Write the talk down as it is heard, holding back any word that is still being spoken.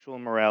sexual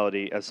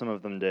immorality as some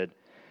of them did,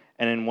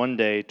 and in one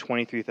day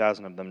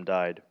 23,000 of them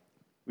died.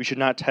 We should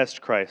not test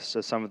Christ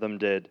as some of them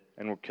did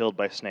and were killed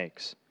by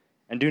snakes.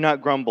 And do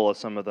not grumble as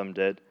some of them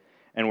did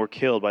and were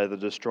killed by the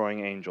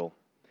destroying angel.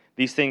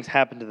 These things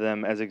happened to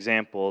them as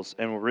examples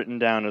and were written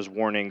down as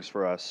warnings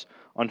for us,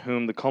 on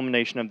whom the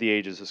culmination of the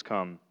ages has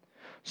come.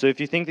 So if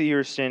you think that you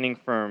are standing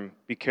firm,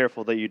 be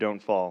careful that you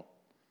don't fall.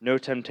 No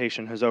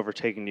temptation has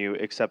overtaken you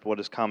except what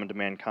is common to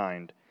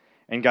mankind.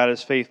 And God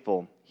is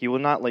faithful. He will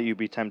not let you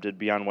be tempted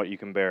beyond what you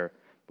can bear.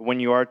 But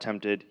when you are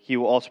tempted, He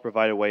will also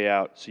provide a way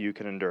out so you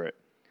can endure it.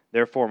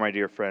 Therefore, my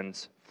dear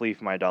friends, flee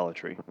from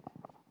idolatry.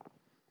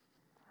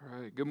 All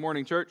right. Good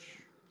morning, church.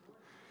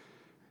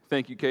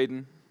 Thank you,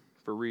 Caden,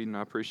 for reading.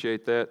 I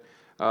appreciate that.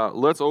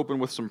 Let's open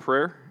with some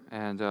prayer,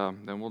 and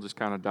then we'll just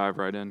kind of dive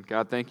right in.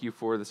 God, thank you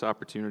for this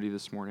opportunity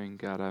this morning.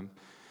 God, I'm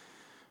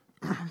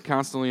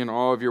constantly in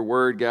awe of your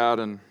word, God,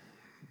 and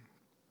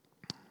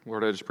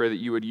Lord, I just pray that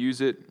you would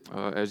use it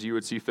as you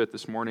would see fit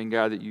this morning,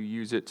 God, that you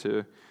use it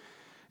to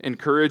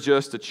encourage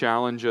us, to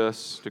challenge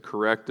us, to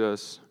correct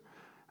us,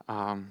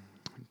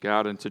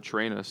 God, and to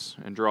train us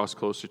and draw us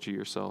closer to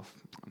yourself.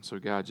 And so,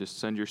 God, just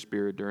send your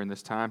Spirit during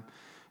this time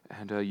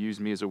and use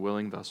me as a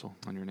willing vessel.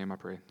 In your name I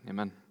pray.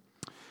 Amen.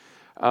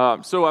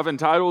 So I've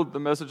entitled the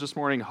message this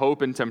morning,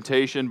 Hope and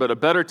Temptation, but a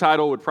better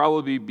title would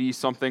probably be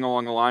something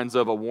along the lines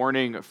of a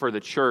warning for the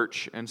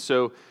church. And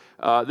so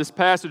this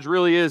passage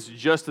really is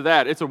just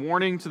that. It's a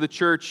warning to the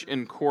church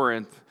in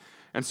Corinth.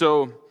 And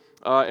so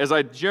as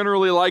I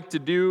generally like to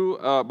do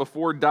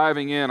before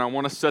diving in, I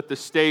want to set the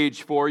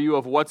stage for you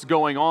of what's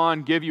going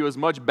on, give you as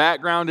much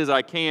background as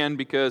I can,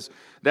 because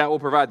that will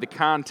provide the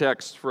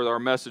context for our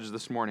message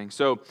this morning.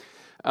 So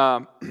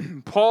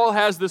Paul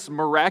has this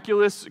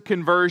miraculous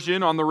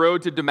conversion on the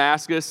road to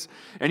Damascus,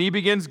 and he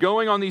begins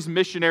going on these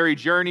missionary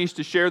journeys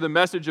to share the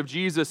message of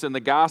Jesus and the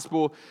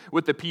gospel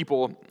with the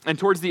people. And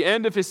towards the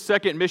end of his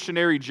second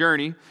missionary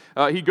journey,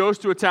 he goes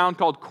to a town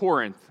called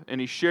Corinth, and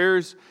he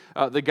shares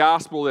the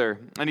gospel there.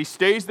 And he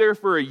stays there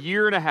for a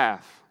year and a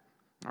half,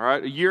 all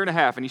right, a year and a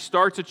half, and he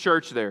starts a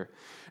church there.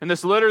 And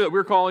this letter that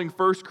we're calling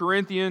 1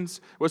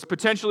 Corinthians was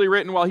potentially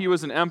written while he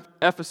was in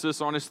Ephesus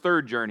on his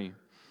third journey.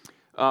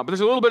 But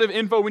there's a little bit of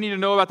info we need to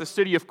know about the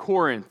city of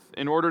Corinth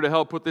in order to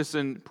help put this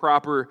in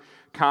proper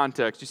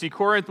context. You see,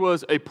 Corinth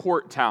was a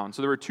port town,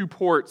 so there were two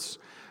ports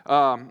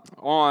in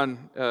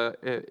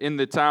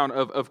the town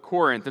of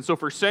Corinth. And so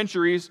for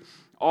centuries,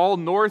 all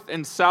north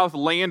and south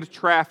land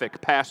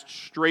traffic passed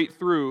straight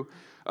through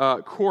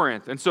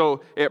Corinth. And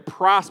so it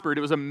prospered.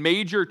 It was a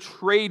major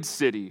trade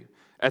city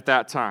at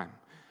that time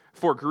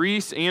for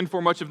Greece and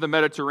for much of the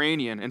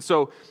Mediterranean. And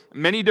so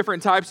many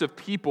different types of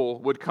people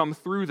would come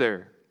through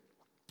there.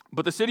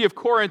 But the city of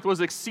Corinth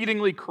was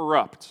exceedingly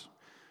corrupt.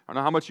 I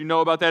don't know how much you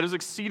know about that. It was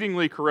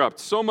exceedingly corrupt.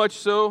 So much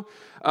so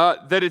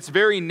that its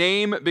very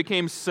name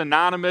became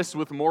synonymous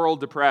with moral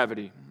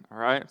depravity. All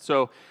right?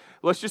 So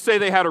let's just say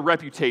they had a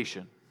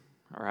reputation,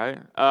 all right,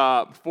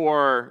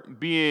 for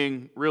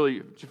being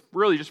really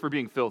just for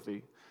being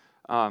filthy,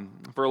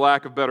 for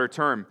lack of a better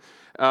term.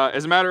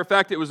 As a matter of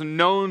fact, it was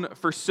known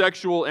for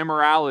sexual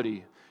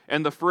immorality.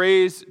 And the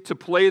phrase, to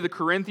play the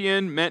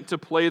Corinthian, meant to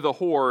play the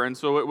whore, and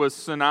so it was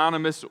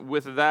synonymous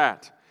with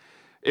that.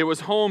 It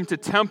was home to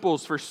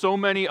temples for so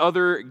many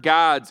other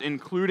gods,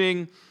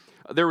 including,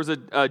 there was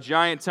a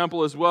giant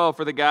temple as well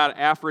for the god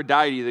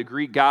Aphrodite, the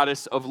Greek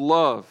goddess of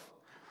love.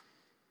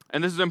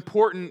 And this is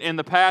important in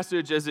the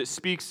passage as it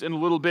speaks in a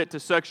little bit to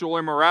sexual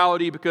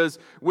immorality, because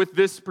with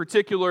this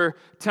particular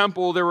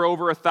temple, there were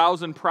over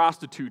 1,000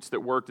 prostitutes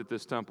that worked at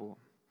this temple.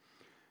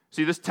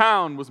 See, this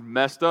town was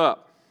messed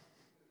up.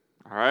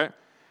 All right?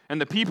 And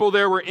the people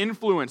there were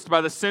influenced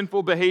by the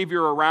sinful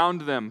behavior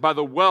around them, by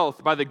the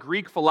wealth, by the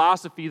Greek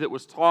philosophy that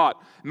was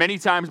taught, many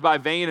times by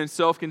vain and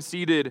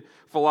self-conceited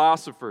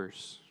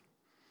philosophers.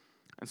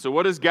 And so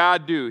what does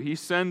God do? He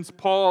sends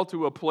Paul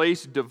to a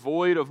place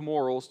devoid of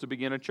morals to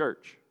begin a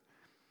church.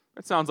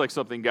 That sounds like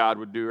something God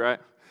would do, right?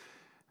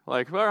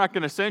 Like, we're not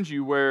going to send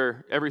you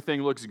where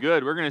everything looks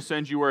good. We're going to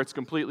send you where it's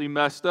completely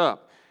messed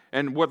up.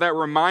 And what that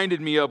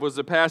reminded me of was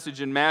a passage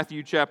in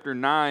Matthew chapter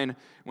 9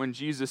 when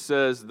Jesus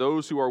says,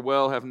 those who are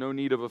well have no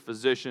need of a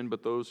physician,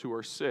 but those who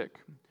are sick.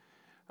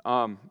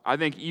 I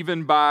think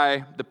even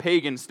by the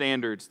pagan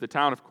standards, the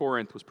town of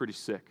Corinth was pretty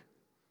sick.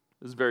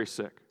 It was very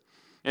sick.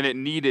 And it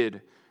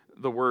needed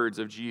the words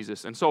of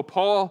Jesus. And so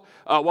Paul,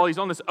 while he's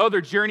on this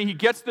other journey, he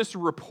gets this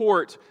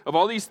report of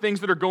all these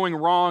things that are going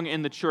wrong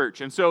in the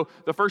church. And so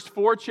the first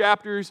 4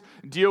 chapters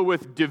deal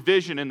with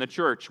division in the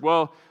church.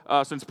 Well,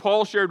 since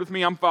Paul shared with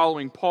me, I'm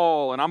following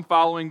Paul, and I'm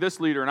following this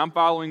leader, and I'm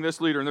following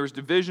this leader, and there's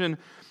division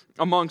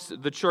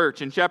amongst the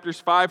church. In chapters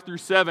 5 through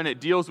 7,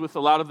 it deals with a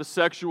lot of the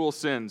sexual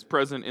sins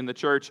present in the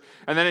church.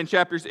 And then in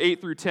chapters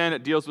 8 through 10,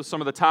 it deals with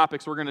some of the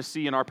topics we're going to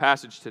see in our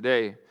passage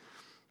today.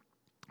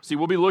 See,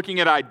 we'll be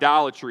looking at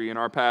idolatry in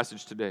our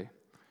passage today.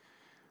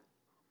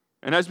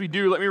 And as we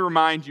do, let me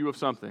remind you of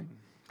something,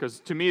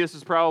 because to me this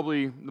is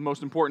probably the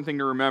most important thing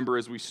to remember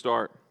as we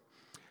start.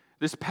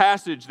 This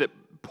passage that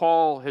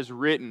Paul has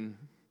written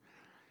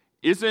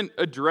isn't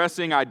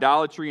addressing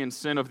idolatry and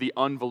sin of the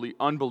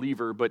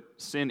unbeliever, but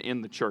sin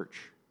in the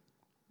church.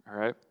 All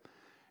right?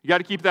 You got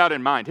to keep that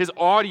in mind. His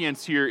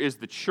audience here is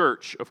the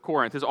church of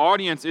Corinth. His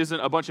audience isn't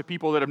a bunch of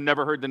people that have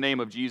never heard the name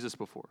of Jesus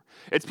before.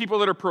 It's people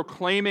that are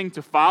proclaiming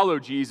to follow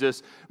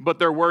Jesus, but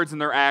their words and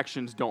their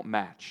actions don't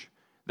match.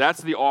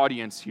 That's the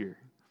audience here,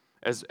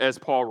 as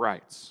Paul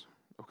writes.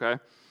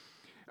 Okay?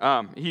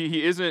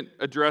 He isn't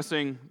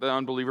addressing the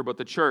unbeliever, but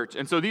the church.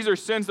 And so these are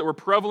sins that were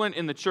prevalent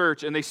in the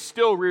church, and they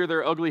still rear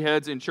their ugly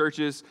heads in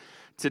churches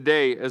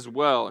today as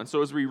well. And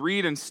so as we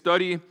read and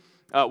study,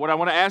 what I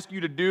want to ask you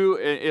to do,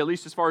 at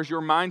least as far as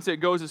your mindset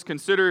goes, is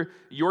consider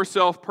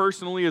yourself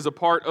personally as a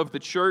part of the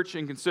church,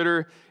 and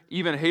consider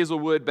even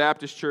Hazelwood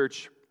Baptist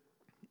Church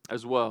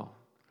as well.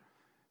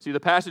 See, the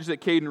passage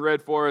that Caden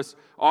read for us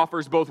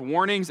offers both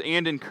warnings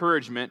and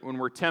encouragement when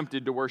we're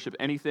tempted to worship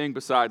anything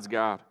besides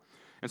God.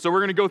 And so we're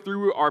going to go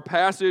through our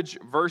passage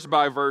verse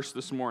by verse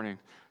this morning,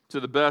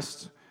 to the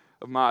best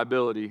of my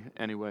ability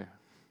anyway.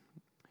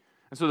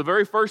 And so the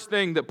very first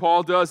thing that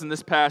Paul does in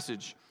this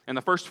passage, in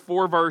the first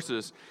 4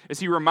 verses, is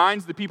he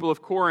reminds the people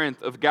of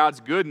Corinth of God's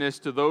goodness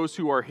to those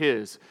who are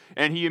his.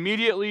 And he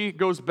immediately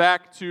goes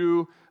back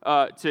to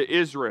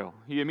Israel.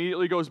 He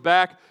immediately goes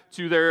back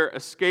to their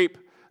escape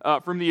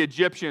from the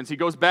Egyptians. He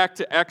goes back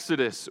to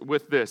Exodus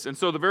with this. And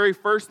so the very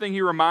first thing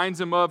he reminds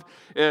them of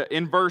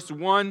in verse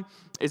 1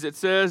 is it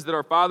says that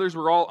our fathers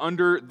were all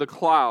under the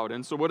cloud.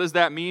 And so what does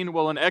that mean?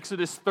 Well, in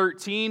Exodus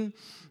 13,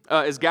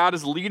 as God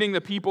is leading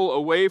the people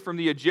away from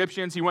the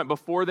Egyptians, he went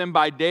before them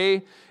by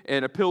day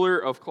in a pillar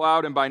of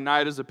cloud, and by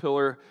night as a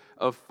pillar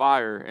of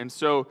fire. And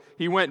so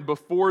he went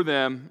before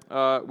them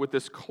with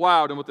this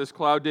cloud, and what this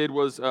cloud did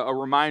was a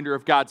reminder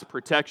of God's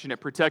protection. It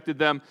protected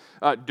them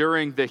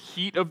during the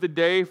heat of the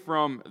day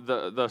from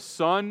the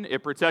sun.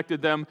 It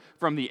protected them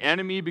from the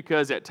enemy,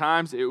 because at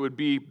times it would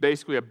be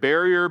basically a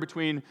barrier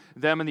between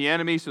them and the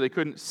enemy, so they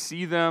couldn't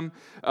see them.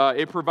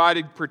 It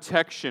provided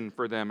protection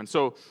for them. And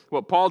so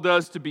what Paul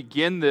does to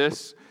begin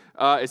this,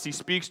 as he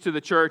speaks to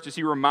the church, as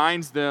he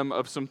reminds them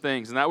of some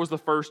things. And that was the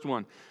first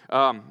one,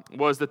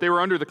 was that they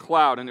were under the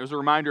cloud, and it was a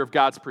reminder of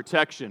God's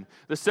protection.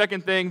 The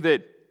second thing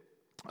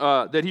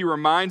that he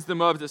reminds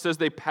them of, is it says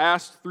they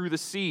passed through the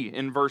sea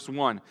in verse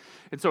 1.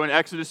 And so in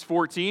Exodus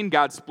 14,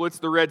 God splits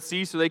the Red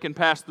Sea so they can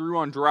pass through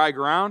on dry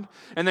ground,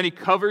 and then he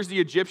covers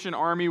the Egyptian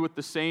army with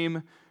the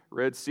same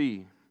Red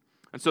Sea.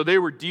 And so they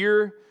were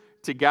dear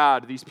to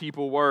God, these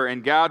people were,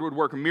 and God would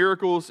work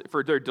miracles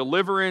for their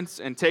deliverance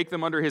and take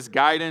them under his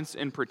guidance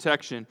and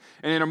protection.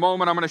 And in a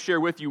moment, I'm going to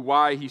share with you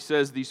why he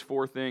says these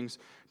 4 things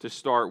to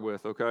start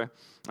with, okay?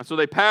 And so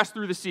they pass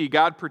through the sea.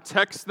 God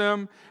protects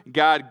them,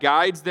 God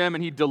guides them,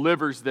 and he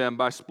delivers them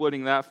by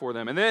splitting that for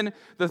them. And then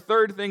the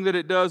third thing that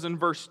it does in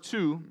verse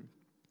 2,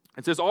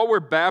 it says, all were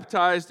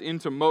baptized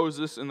into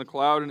Moses in the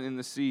cloud and in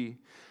the sea.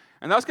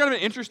 And that's kind of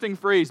an interesting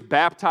phrase,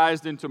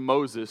 baptized into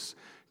Moses,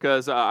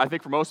 because I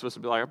think for most of us,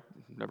 it'd be like,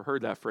 never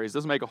heard that phrase. It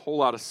doesn't make a whole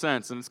lot of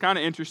sense, and it's kind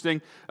of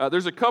interesting.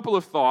 There's a couple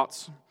of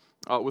thoughts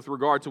with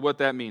regard to what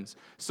that means.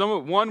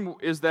 One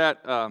is that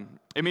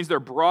it means they're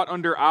brought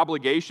under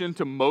obligation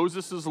to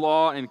Moses'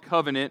 law and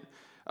covenant,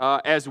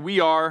 as we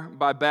are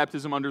by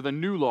baptism under the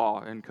new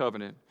law and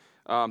covenant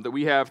that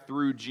we have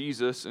through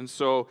Jesus. And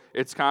so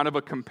it's kind of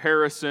a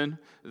comparison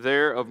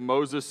there of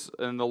Moses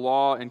and the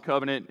law and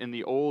covenant in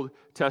the Old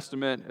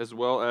Testament, as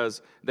well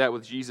as that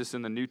with Jesus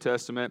in the New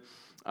Testament.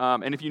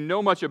 And if you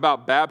know much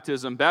about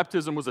baptism,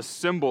 baptism was a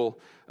symbol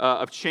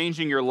of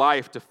changing your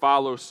life to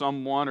follow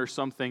someone or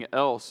something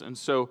else. And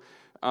so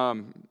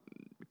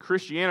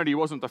Christianity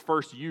wasn't the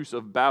first use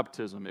of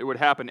baptism. It would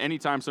happen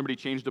anytime somebody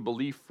changed a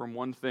belief from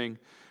one thing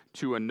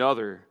to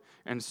another.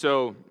 And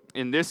so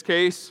in this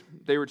case,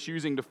 they were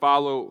choosing to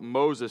follow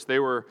Moses. They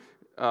were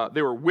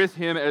with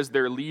him as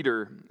their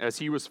leader as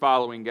he was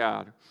following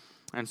God.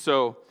 And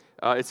so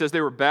it says they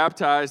were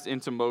baptized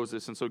into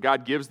Moses, and so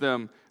God gives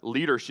them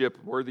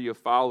leadership worthy of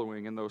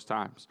following in those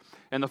times.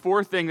 And the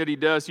fourth thing that he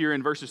does here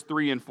in verses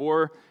 3 and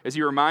 4 is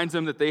he reminds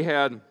them that they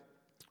had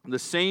the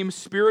same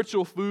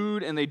spiritual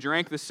food and they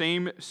drank the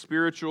same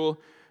spiritual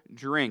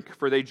drink,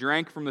 for they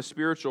drank from the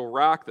spiritual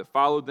rock that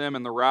followed them,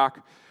 and the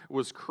rock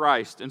was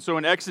Christ. And so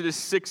in Exodus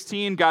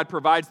 16, God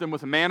provides them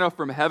with manna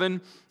from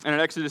heaven, and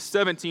in Exodus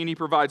 17, he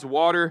provides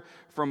water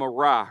from a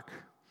rock.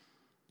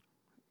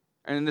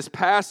 And in this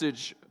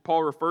passage,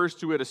 Paul refers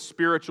to it as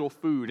spiritual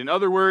food. In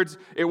other words,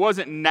 it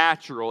wasn't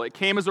natural. It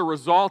came as a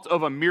result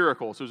of a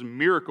miracle. So it was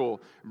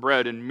miracle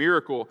bread and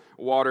miracle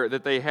water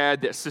that they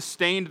had that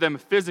sustained them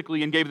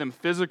physically and gave them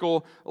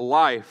physical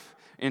life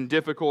in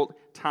difficult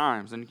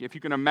times. And if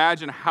you can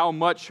imagine how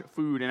much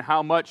food and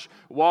how much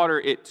water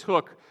it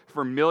took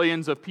for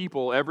millions of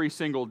people every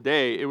single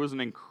day, it was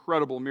an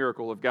incredible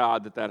miracle of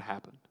God that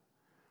happened.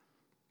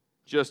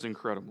 Just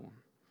incredible.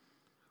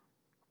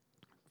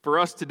 For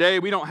us today,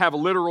 we don't have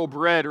literal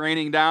bread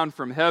raining down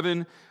from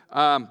heaven,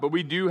 but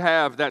we do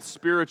have that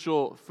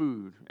spiritual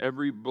food,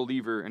 every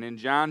believer. And in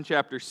John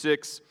chapter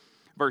 6,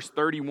 verse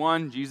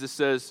 31, Jesus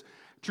says,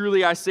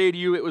 "Truly I say to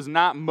you, it was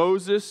not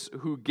Moses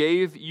who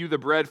gave you the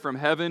bread from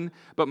heaven,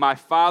 but my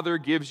Father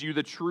gives you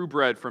the true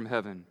bread from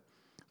heaven.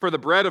 For the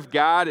bread of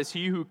God is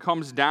he who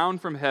comes down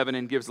from heaven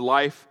and gives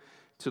life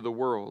to the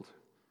world.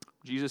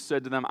 Jesus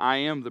said to them, I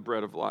am the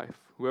bread of life.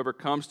 Whoever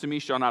comes to me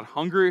shall not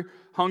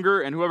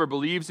hunger, and whoever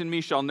believes in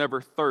me shall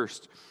never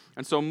thirst.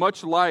 And so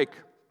much like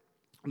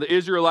the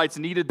Israelites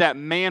needed that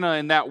manna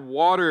and that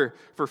water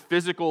for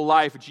physical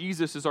life,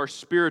 Jesus is our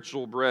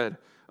spiritual bread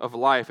of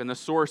life and the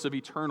source of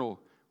eternal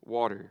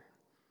water.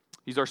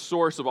 He's our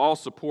source of all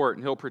support,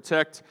 and he'll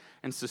protect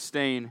and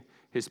sustain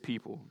his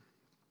people.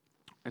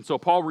 And so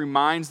Paul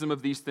reminds them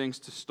of these things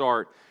to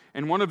start.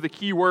 And one of the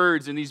key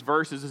words in these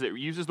verses is it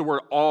uses the word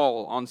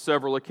all on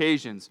several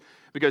occasions,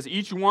 because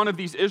each one of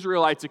these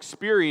Israelites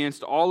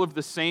experienced all of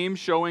the same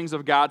showings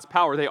of God's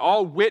power. They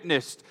all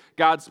witnessed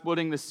God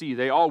splitting the sea.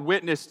 They all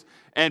witnessed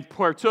and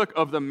partook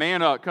of the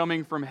manna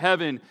coming from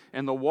heaven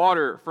and the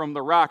water from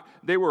the rock.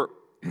 They were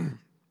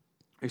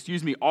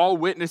all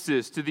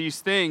witnesses to these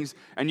things.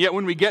 And yet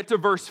when we get to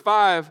verse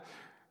 5,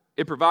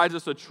 it provides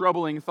us a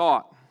troubling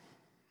thought.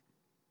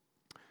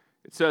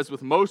 It says,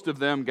 with most of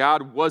them,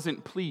 God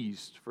wasn't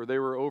pleased, for they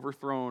were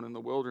overthrown in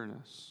the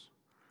wilderness.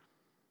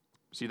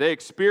 See, they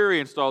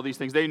experienced all these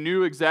things. They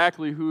knew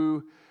exactly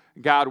who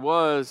God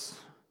was,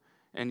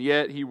 and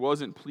yet he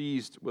wasn't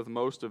pleased with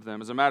most of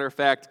them. As a matter of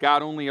fact,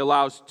 God only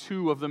allows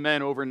 2 of the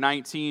men over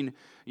 19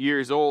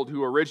 years old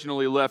who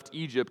originally left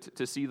Egypt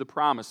to see the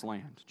promised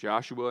land,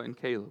 Joshua and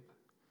Caleb.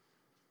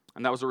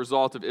 And that was a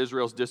result of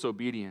Israel's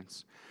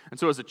disobedience. And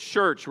so as a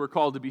church, we're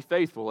called to be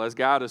faithful as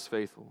God is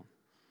faithful.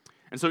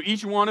 And so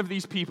each one of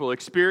these people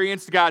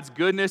experienced God's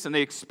goodness and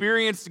they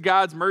experienced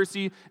God's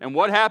mercy. And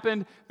what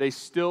happened? They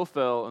still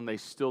fell and they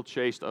still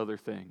chased other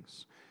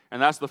things.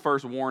 And that's the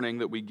first warning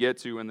that we get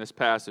to in this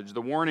passage.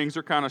 The warnings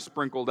are kind of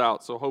sprinkled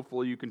out, so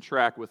hopefully you can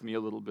track with me a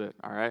little bit,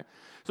 all right?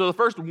 So the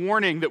first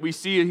warning that we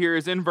see here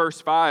is in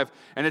verse 5,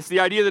 and it's the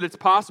idea that it's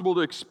possible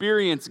to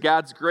experience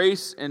God's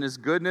grace and his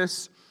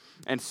goodness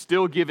and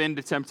still give in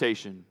to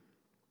temptation.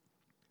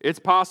 It's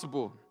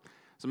possible.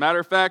 As a matter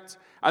of fact,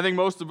 I think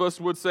most of us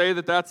would say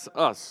that that's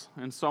us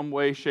in some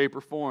way, shape, or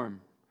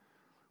form.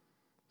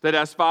 That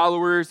as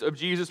followers of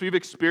Jesus, we've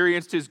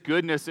experienced his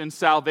goodness and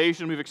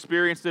salvation. We've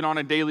experienced it on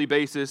a daily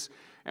basis,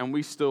 and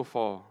we still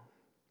fall.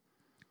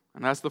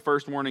 And that's the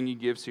first warning he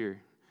gives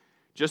here.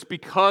 Just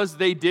because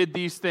they did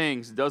these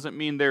things doesn't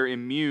mean they're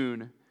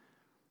immune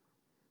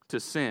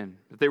to sin,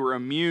 that they were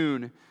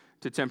immune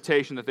to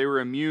temptation, that they were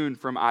immune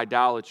from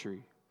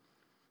idolatry.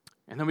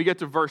 And then we get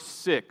to verse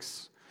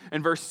 6.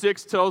 And verse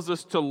 6 tells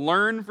us to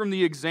learn from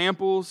the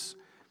examples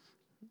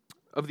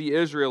of the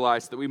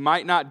Israelites that we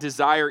might not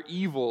desire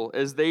evil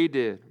as they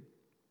did.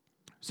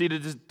 See,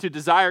 to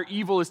desire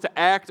evil is to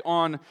act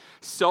on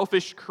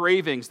selfish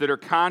cravings that are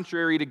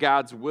contrary to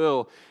God's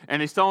will.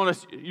 And he's telling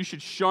us you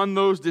should shun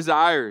those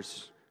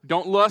desires.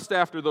 Don't lust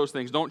after those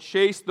things. Don't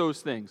chase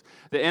those things.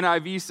 The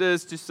NIV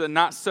says to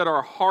not set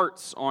our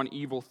hearts on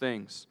evil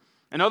things.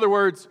 In other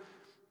words,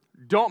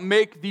 don't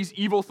make these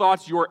evil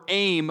thoughts your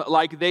aim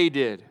like they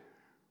did.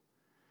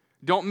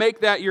 Don't make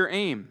that your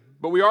aim.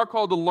 But we are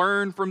called to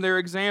learn from their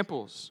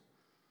examples.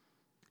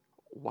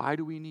 Why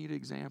do we need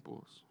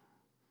examples?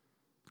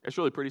 It's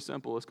really pretty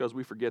simple. It's because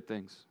we forget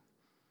things.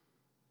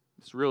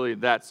 It's really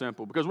that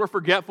simple. Because we're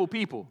forgetful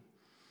people.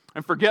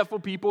 And forgetful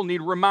people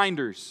need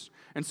reminders.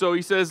 And so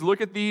he says, look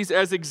at these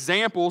as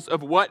examples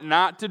of what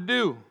not to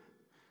do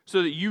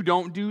so that you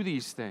don't do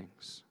these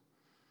things.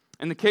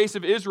 In the case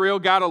of Israel,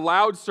 God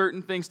allowed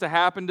certain things to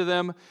happen to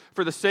them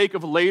for the sake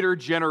of later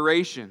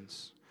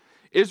generations.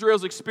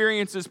 Israel's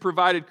experiences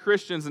provided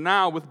Christians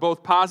now with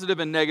both positive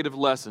and negative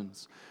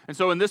lessons. And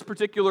so in this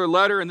particular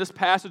letter, in this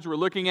passage we're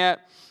looking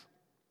at,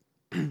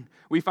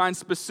 we find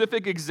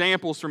specific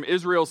examples from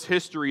Israel's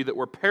history that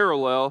were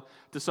parallel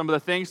to some of the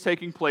things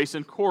taking place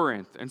in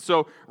Corinth. And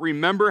so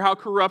remember how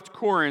corrupt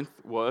Corinth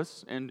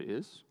was and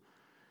is,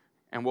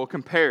 and we'll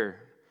compare.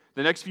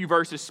 The next few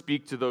verses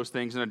speak to those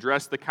things and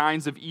address the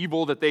kinds of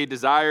evil that they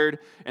desired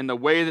and the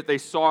way that they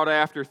sought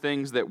after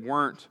things that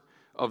weren't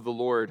of the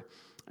Lord.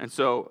 And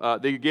so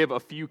they give a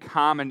few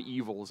common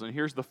evils. And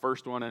here's the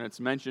first one, and it's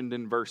mentioned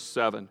in verse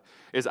 7,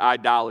 is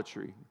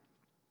idolatry.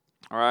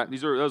 All right,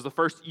 that was the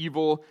first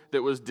evil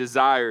that was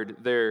desired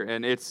there.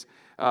 And it's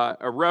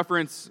a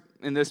reference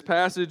in this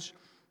passage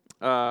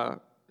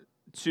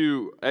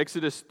to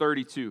Exodus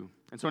 32.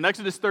 And so in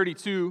Exodus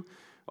 32,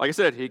 like I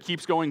said, he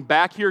keeps going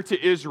back here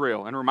to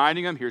Israel and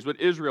reminding them, here's what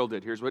Israel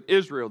did, here's what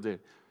Israel did.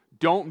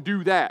 Don't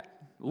do that.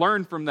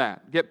 Learn from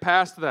that. Get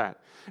past that.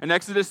 In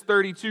Exodus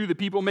 32, the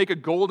people make a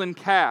golden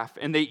calf,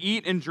 and they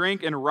eat and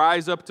drink and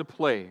rise up to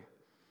play.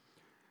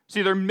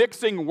 See, they're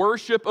mixing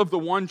worship of the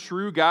one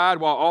true God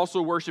while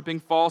also worshiping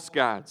false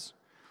gods.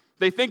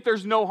 They think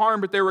there's no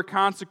harm, but there were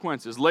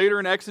consequences. Later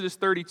in Exodus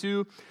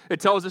 32, it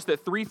tells us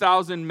that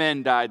 3,000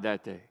 men died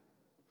that day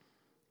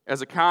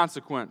as a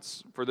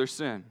consequence for their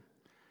sin.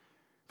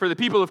 For the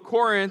people of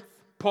Corinth,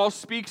 Paul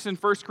speaks in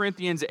 1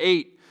 Corinthians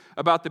 8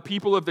 about the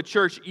people of the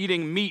church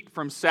eating meat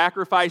from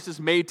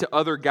sacrifices made to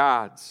other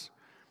gods.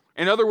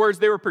 In other words,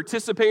 they were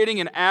participating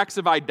in acts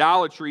of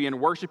idolatry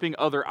and worshiping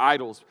other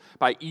idols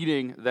by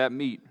eating that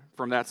meat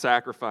from that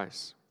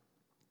sacrifice.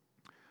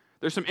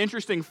 There's some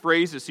interesting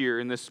phrases here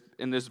in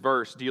this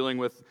verse dealing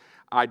with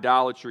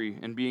idolatry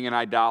and being an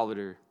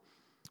idolater.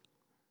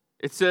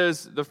 It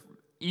says the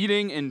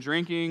eating and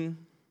drinking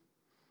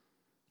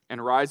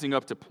and rising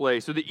up to play.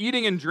 So the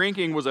eating and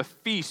drinking was a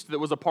feast that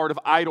was a part of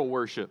idol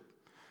worship.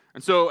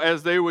 And so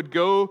as they would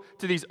go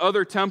to these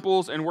other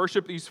temples and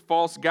worship these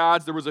false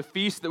gods, there was a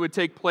feast that would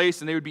take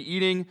place and they would be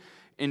eating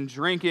and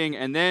drinking.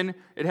 And then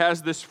it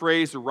has this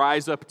phrase,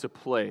 rise up to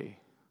play.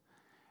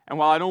 And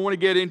while I don't want to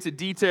get into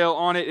detail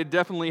on it, it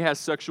definitely has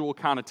sexual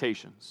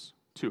connotations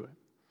to it.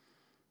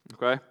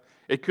 Okay?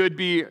 It could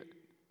be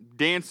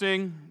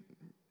dancing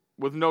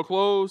with no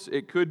clothes.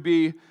 It could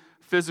be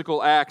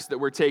physical acts that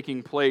were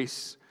taking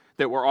place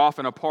that were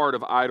often a part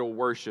of idol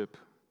worship.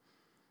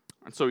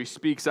 And so he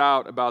speaks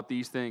out about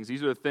these things.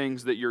 These are the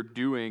things that you're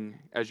doing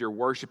as you're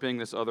worshiping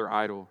this other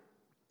idol.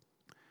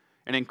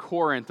 And in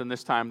Corinth in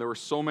this time, there were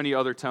so many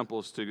other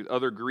temples to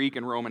other Greek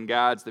and Roman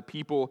gods that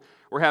people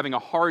were having a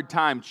hard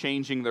time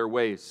changing their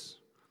ways.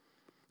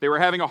 They were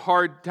having a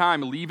hard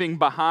time leaving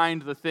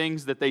behind the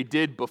things that they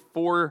did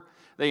before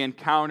they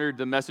encountered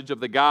the message of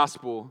the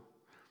gospel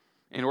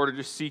in order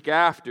to seek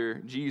after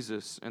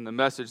Jesus and the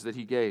message that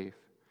he gave.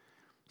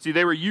 See,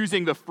 they were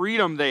using the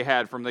freedom they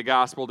had from the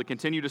gospel to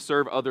continue to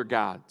serve other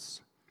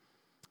gods.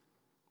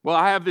 Well,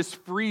 I have this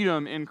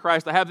freedom in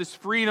Christ. I have this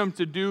freedom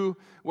to do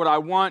what I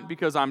want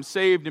because I'm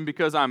saved and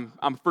because I'm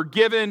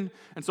forgiven,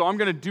 and so I'm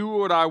going to do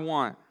what I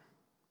want.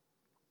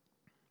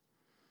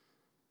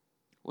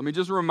 Let me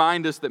just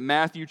remind us that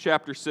Matthew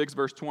chapter 6,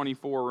 verse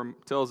 24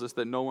 tells us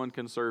that no one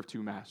can serve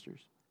two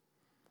masters.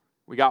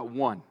 We got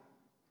one.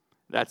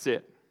 That's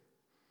it.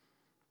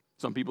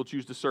 Some people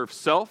choose to serve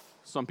self.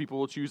 Some people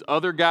will choose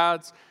other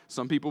gods.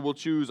 Some people will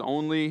choose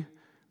only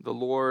the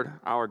Lord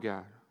our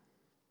God.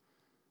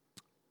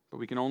 But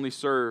we can only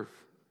serve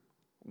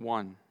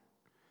one.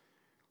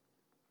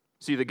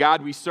 See, the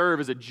God we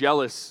serve is a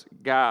jealous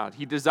God.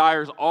 He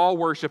desires all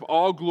worship,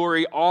 all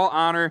glory, all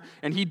honor,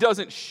 and he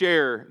doesn't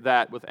share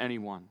that with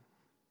anyone.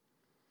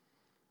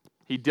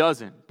 He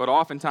doesn't, but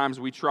oftentimes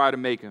we try to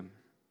make him.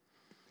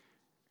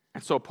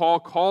 And so Paul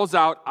calls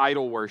out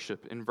idol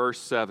worship in verse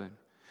 7.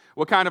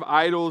 What kind of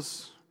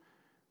idols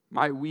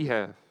might we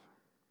have?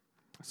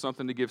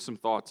 Something to give some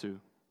thought to.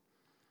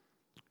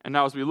 And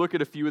now as we look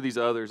at a few of these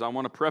others, I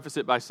want to preface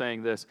it by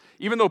saying this.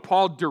 Even though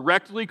Paul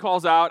directly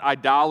calls out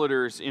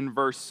idolaters in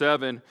verse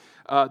 7,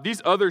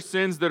 these other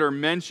sins that are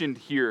mentioned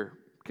here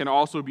can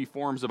also be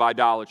forms of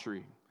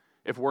idolatry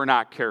if we're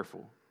not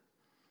careful.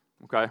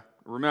 Okay?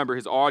 Remember,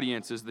 his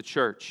audience is the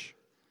church.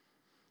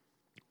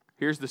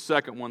 Here's the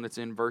second one that's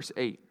in verse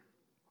 8.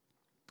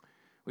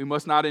 We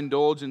must not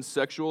indulge in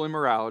sexual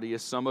immorality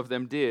as some of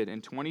them did,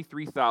 and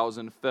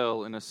 23,000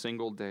 fell in a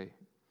single day.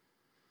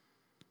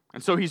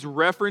 And so he's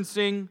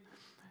referencing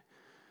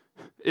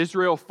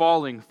Israel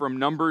falling from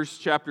Numbers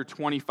chapter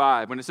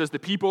 25, when it says the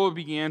people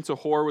began to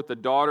whore with the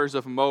daughters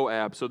of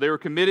Moab. So they were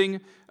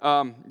committing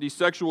these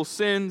sexual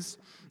sins,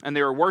 and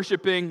they were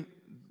worshiping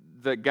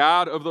the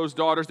god of those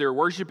daughters. They were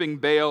worshiping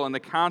Baal, and the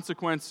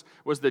consequence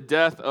was the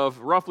death of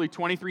roughly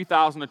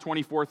 23,000 to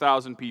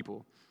 24,000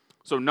 people.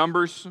 So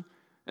Numbers,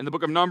 in the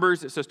book of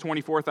Numbers, it says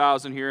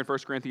 24,000 here. In 1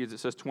 Corinthians, it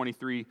says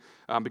 23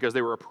 because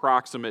they were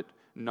approximate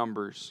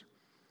numbers.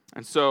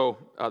 And so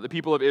the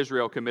people of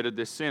Israel committed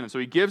this sin. And so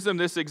he gives them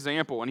this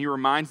example, and he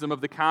reminds them of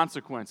the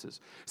consequences.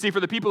 See, for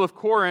the people of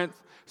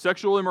Corinth,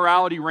 sexual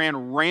immorality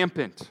ran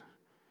rampant,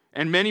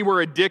 and many were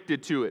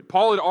addicted to it.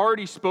 Paul had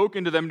already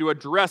spoken to them to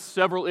address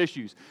several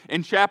issues.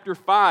 In chapter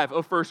 5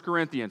 of 1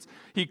 Corinthians,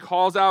 he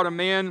calls out a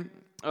man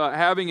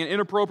having an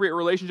inappropriate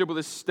relationship with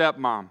his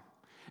stepmom.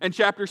 In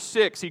chapter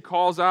 6, he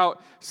calls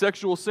out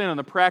sexual sin and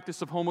the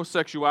practice of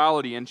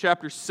homosexuality. In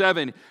chapter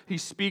 7, he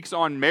speaks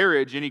on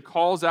marriage, and he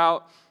calls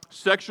out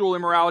sexual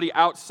immorality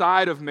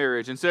outside of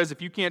marriage and says if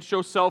you can't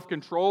show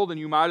self-control, then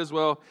you might as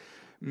well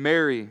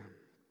marry.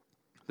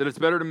 That it's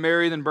better to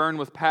marry than burn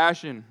with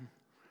passion.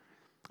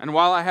 And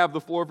while I have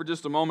the floor for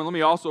just a moment, let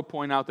me also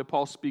point out that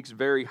Paul speaks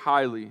very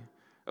highly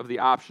of the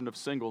option of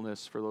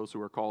singleness for those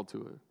who are called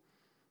to it.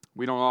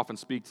 We don't often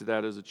speak to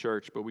that as a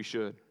church, but we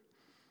should.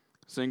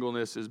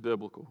 Singleness is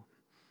biblical.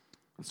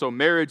 And so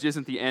marriage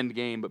isn't the end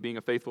game, but being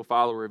a faithful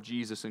follower of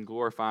Jesus and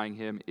glorifying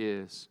him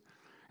is.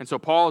 And so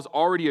Paul has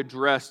already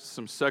addressed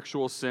some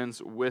sexual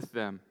sins with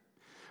them.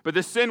 But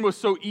this sin was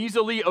so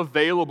easily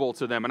available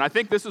to them. And I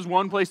think this is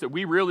one place that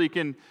we really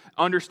can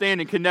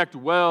understand and connect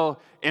well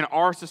in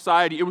our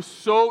society. It was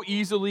so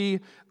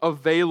easily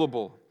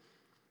available.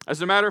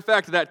 As a matter of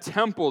fact, that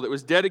temple that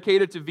was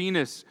dedicated to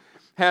Venus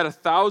had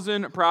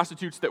 1,000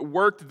 prostitutes that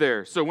worked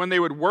there. So when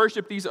they would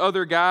worship these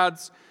other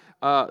gods,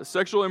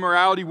 sexual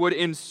immorality would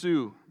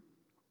ensue.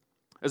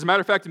 As a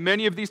matter of fact,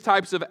 many of these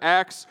types of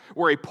acts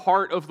were a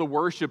part of the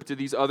worship to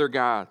these other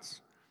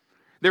gods.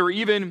 There were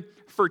even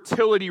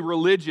fertility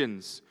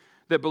religions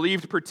that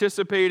believed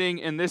participating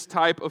in this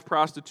type of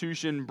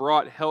prostitution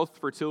brought health,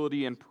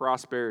 fertility, and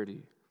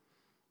prosperity.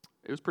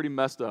 It was pretty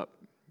messed up,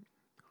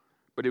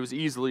 but it was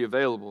easily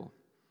available.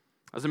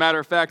 As a matter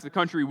of fact, the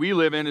country we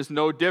live in is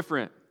no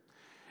different.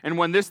 And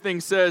when this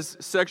thing says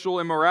sexual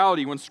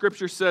immorality, when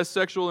Scripture says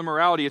sexual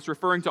immorality, it's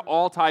referring to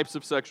all types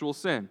of sexual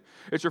sin.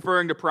 It's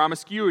referring to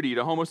promiscuity,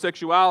 to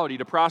homosexuality,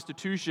 to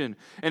prostitution.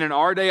 And in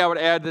our day, I would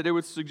add that it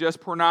would suggest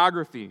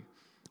pornography.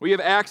 We have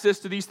access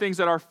to these things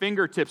at our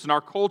fingertips, and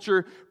our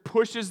culture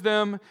pushes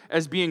them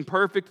as being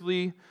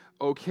perfectly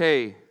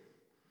okay.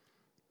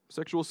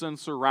 Sexual sin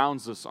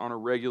surrounds us on a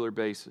regular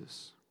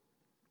basis.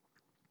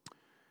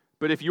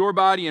 But if your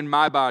body and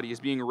my body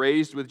is being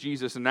raised with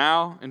Jesus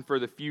now and for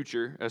the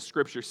future, as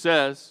Scripture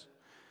says,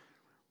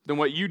 then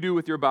what you do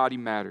with your body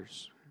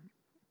matters.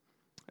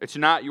 It's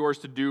not yours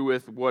to do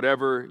with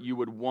whatever you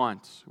would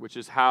want, which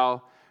is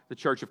how the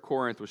church of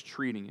Corinth was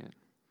treating it.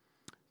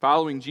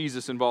 Following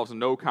Jesus involves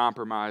no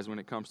compromise when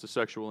it comes to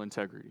sexual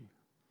integrity.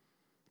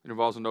 It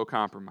involves no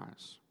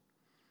compromise.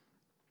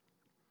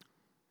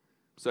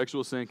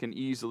 Sexual sin can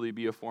easily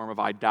be a form of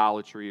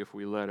idolatry if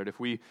we let it. If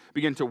we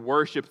begin to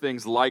worship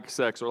things like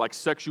sex or like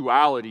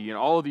sexuality and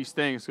all of these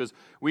things, because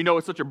we know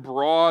it's such a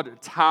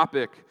broad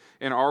topic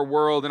in our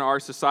world and our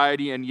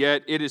society, and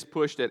yet it is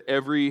pushed at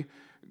every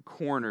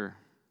corner.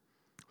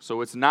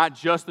 So it's not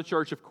just the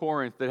church of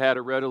Corinth that had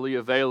it readily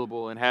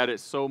available and had it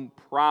so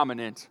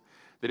prominent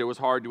that it was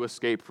hard to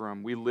escape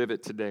from. We live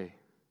it today.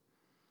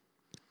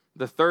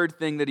 The third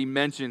thing that he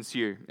mentions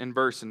here in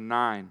verse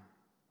 9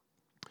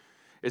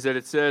 is that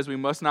it says we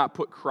must not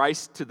put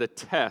Christ to the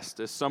test,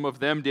 as some of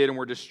them did and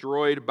were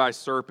destroyed by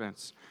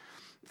serpents.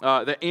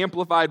 The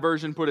Amplified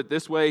Version put it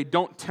this way: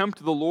 don't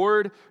tempt the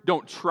Lord,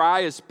 don't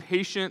try his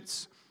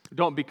patience,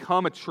 don't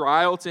become a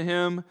trial to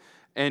him,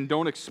 and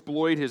don't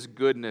exploit his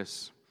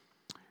goodness.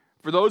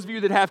 For those of you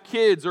that have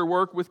kids or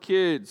work with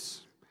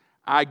kids,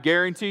 I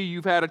guarantee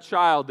you've had a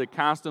child that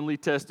constantly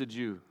tested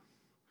you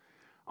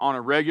on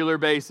a regular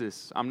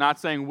basis. I'm not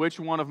saying which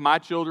one of my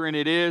children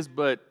it is,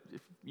 but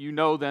if you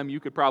know them, you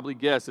could probably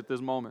guess at this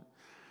moment.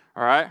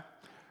 All right?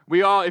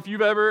 We all, if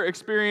you've ever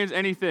experienced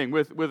anything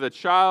with a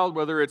child,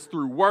 whether it's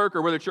through work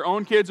or whether it's your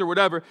own kids or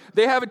whatever,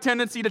 they have a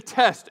tendency to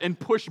test and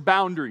push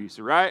boundaries,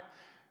 right?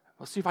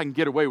 Let's see if I can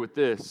get away with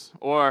this.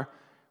 Or,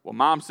 well,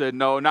 mom said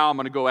no, now I'm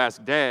going to go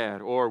ask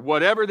dad. Or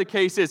whatever the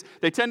case is,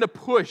 they tend to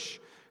push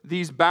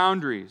these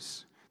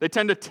boundaries. They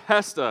tend to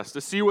test us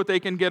to see what they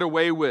can get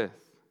away with.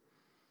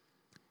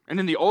 And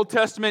in the Old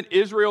Testament,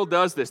 Israel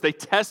does this. They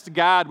test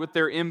God with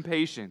their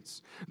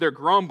impatience, their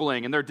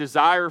grumbling, and their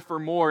desire for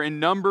more. In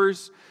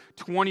Numbers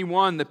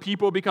 21, the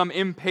people become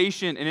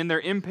impatient, and in their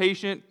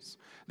impatience,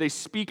 they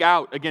speak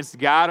out against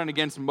God and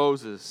against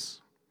Moses.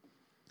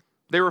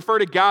 They refer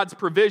to God's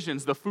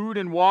provisions, the food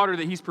and water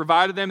that he's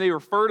provided them. They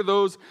refer to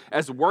those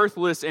as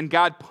worthless, and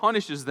God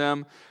punishes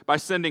them by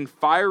sending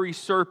fiery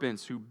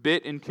serpents who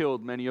bit and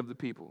killed many of the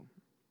people.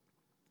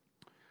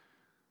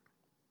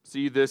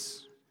 See,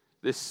 this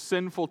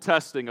sinful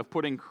testing of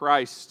putting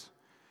Christ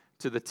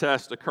to the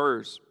test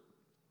occurs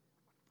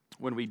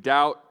when we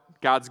doubt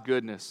God's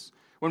goodness,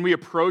 when we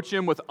approach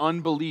him with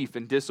unbelief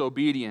and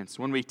disobedience,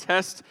 when we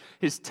test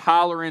his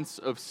tolerance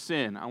of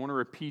sin. I want to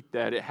repeat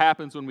that. It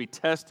happens when we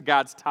test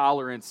God's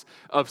tolerance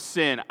of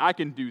sin. I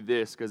can do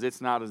this because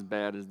it's not as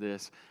bad as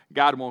this.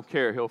 God won't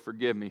care. He'll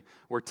forgive me.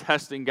 We're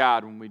testing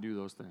God when we do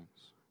those things.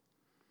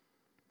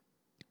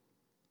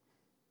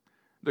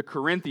 The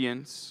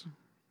Corinthians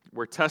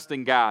were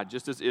testing God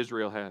just as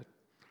Israel had.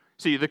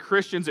 See, the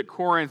Christians at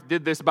Corinth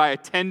did this by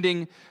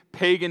attending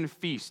pagan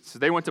feasts.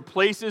 They went to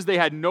places they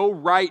had no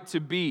right to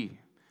be.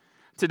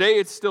 Today,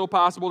 it's still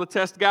possible to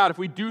test God. If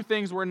we do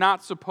things we're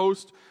not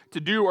supposed to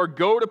do or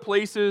go to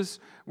places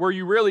where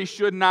you really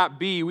should not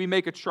be, we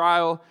make a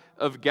trial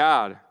of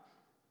God.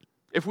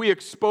 If we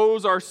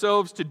expose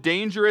ourselves to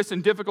dangerous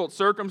and difficult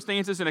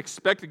circumstances and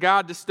expect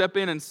God to step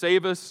in and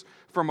save us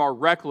from our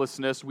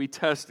recklessness, we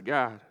test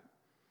God.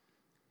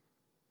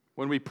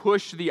 When we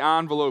push the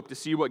envelope to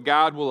see what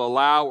God will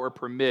allow or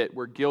permit,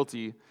 we're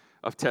guilty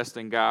of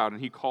testing God.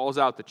 And he calls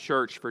out the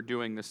church for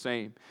doing the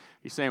same.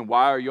 He's saying,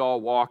 why are you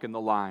all walking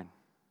the line?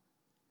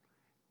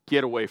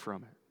 Get away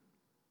from it.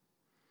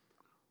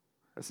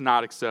 That's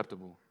not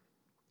acceptable.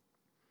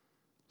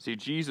 See,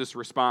 Jesus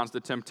responds to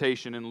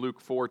temptation in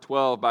Luke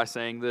 4:12 by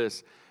saying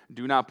this: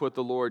 do not put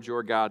the Lord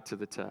your God to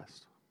the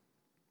test.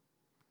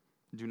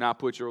 Do not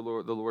put the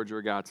Lord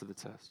your God to the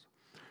test.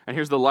 And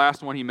here's the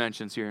last one he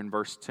mentions here in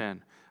verse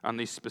 10 on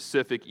these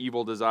specific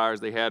evil desires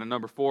they had. And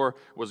number 4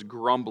 was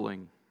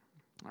grumbling.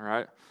 All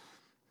right?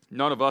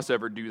 None of us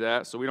ever do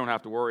that, so we don't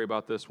have to worry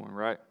about this one,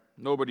 right?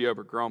 Nobody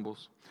ever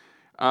grumbles.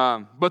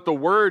 But the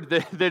word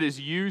that is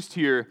used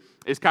here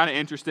is kind of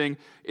interesting.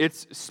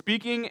 It's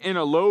speaking in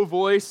a low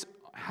voice,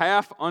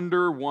 half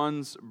under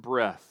one's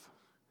breath.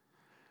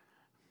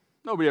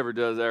 Nobody ever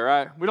does that,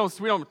 right? We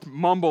don't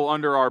mumble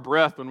under our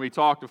breath when we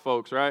talk to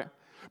folks, right?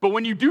 But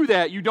when you do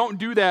that, you don't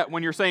do that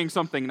when you're saying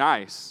something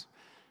nice,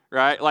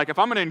 right? Like if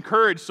I'm going to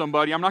encourage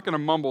somebody, I'm not going to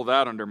mumble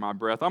that under my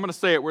breath. I'm going to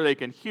say it where they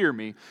can hear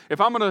me.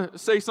 If I'm going to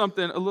say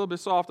something a little bit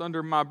soft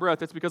under my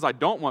breath, it's because I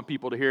don't want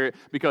people to hear it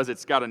because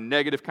it's got a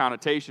negative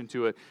connotation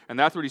to it. And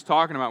that's what he's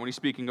talking about when he's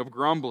speaking of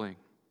grumbling.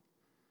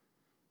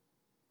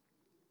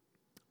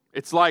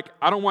 It's like,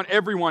 I don't want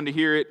everyone to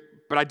hear it,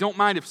 but I don't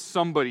mind if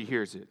somebody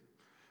hears it.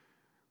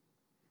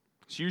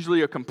 It's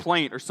usually a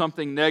complaint or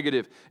something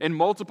negative. In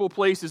multiple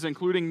places,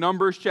 including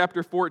Numbers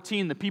chapter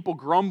 14, the people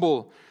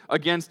grumble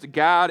against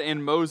God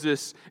and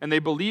Moses, and they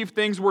believe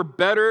things were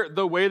better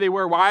the way they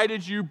were. Why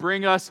did you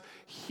bring us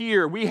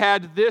here? We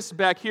had this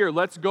back here.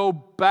 Let's go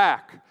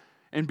back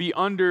and be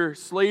under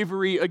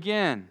slavery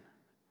again.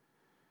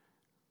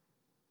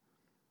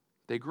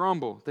 They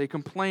grumble, they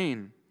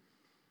complain.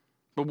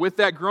 But with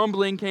that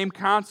grumbling came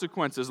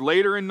consequences.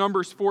 Later in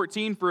Numbers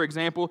 14, for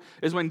example,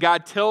 is when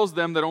God tells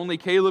them that only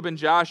Caleb and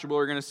Joshua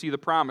are going to see the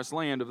promised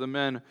land of the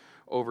men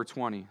over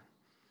 20.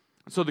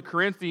 So the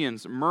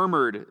Corinthians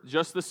murmured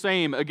just the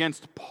same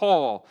against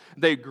Paul.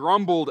 They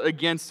grumbled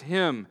against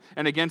him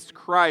and against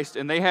Christ,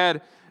 and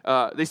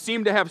they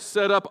seemed to have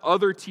set up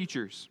other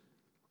teachers.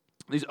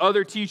 These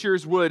other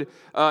teachers would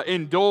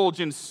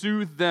indulge and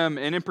soothe them,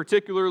 and in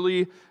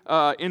particularly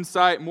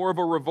incite more of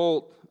a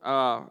revolt,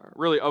 a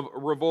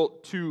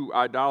revolt to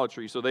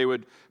idolatry. So they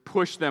would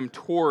push them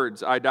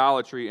towards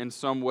idolatry in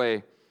some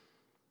way.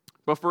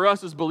 But for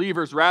us as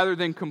believers, rather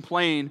than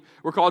complain,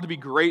 we're called to be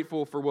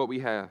grateful for what we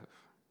have.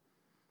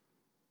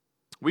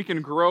 We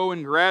can grow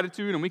in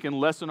gratitude and we can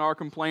lessen our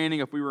complaining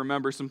if we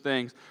remember some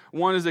things.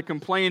 One is that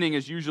complaining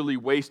is usually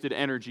wasted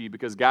energy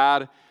because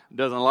God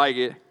doesn't like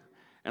it.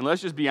 And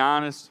let's just be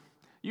honest,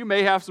 you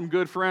may have some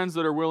good friends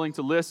that are willing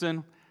to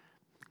listen.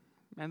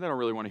 Man, they don't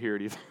really want to hear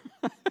it either.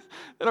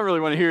 They don't really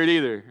want to hear it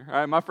either. All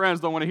right? My friends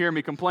don't want to hear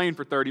me complain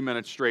for 30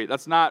 minutes straight.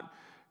 That's not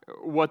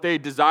what they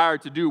desire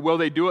to do. Will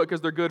they do it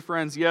because they're good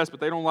friends? Yes, but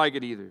they don't like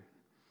it either.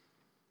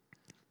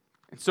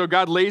 And so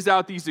God lays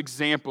out these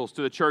examples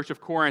to the church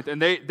of Corinth,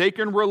 and they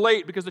can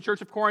relate because the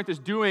church of Corinth is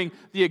doing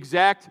the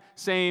exact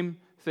same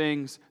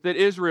things that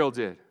Israel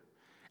did.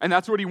 And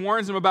that's what he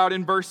warns them about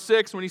in verse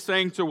 6 when he's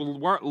saying to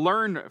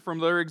learn from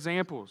their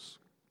examples.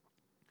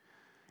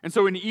 And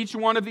so in each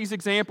one of these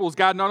examples,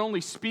 God not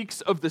only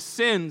speaks of the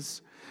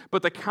sins,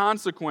 but the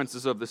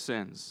consequences of the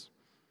sins.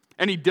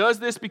 And he does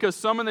this because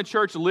some in the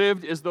church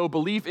lived as though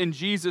belief in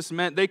Jesus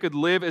meant they could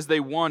live as they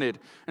wanted.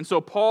 And so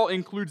Paul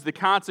includes the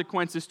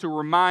consequences to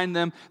remind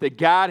them that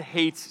God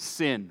hates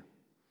sin.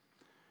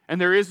 And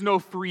there is no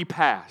free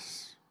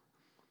pass.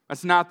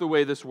 That's not the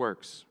way this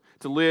works,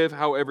 to live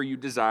however you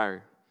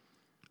desire.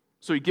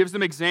 So he gives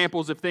them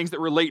examples of things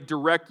that relate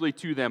directly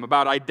to them,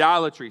 about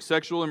idolatry,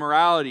 sexual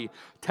immorality,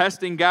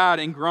 testing God,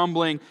 and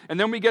grumbling. And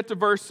then we get to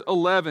verse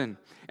 11,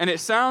 and it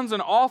sounds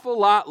an awful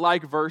lot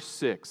like verse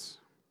 6.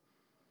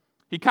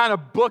 He kind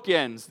of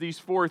bookends these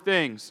four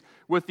things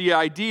with the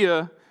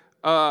idea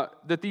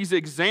that these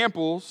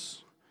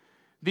examples,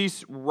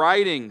 these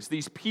writings,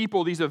 these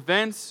people, these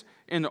events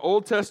in the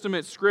Old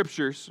Testament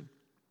scriptures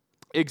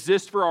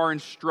exist for our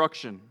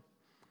instruction.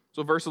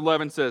 So verse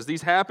 11 says,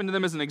 these happened to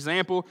them as an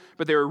example,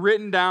 but they were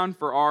written down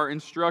for our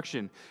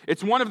instruction.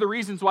 It's one of the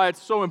reasons why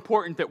it's so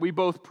important that we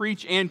both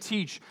preach and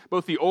teach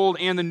both the Old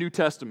and the New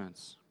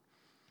Testaments.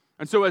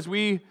 And so as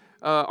we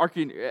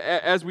continue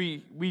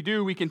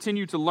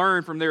to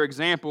learn from their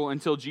example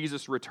until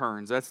Jesus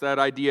returns. That's that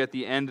idea at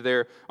the end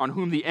there, on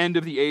whom the end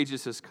of the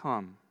ages has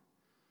come.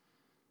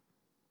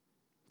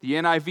 The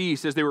NIV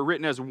says they were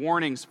written as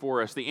warnings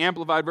for us. The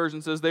Amplified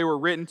Version says they were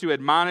written to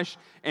admonish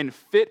and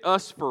fit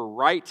us for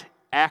right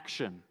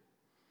action.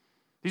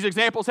 These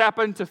examples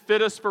happen to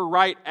fit us for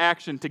right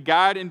action, to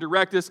guide and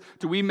direct us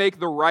till we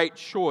make the right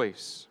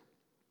choice.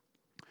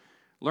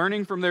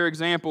 Learning from their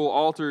example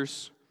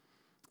alters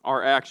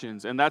our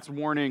actions, and that's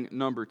warning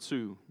number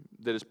 2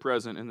 that is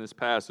present in this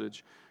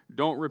passage.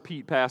 Don't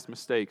repeat past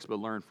mistakes, but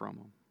learn from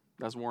them.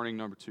 That's warning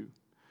number 2.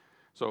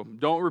 So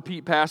don't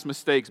repeat past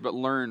mistakes, but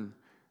learn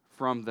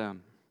from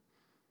them.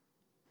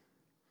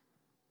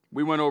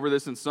 We went over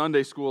this in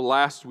Sunday school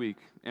last week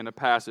in a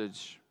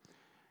passage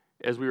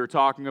as we were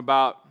talking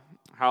about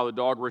how the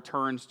dog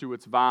returns to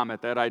its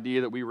vomit, that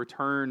idea that we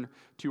return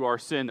to our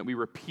sin, that we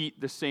repeat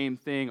the same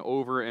thing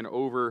over and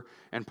over,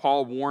 and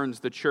Paul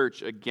warns the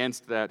church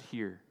against that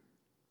here.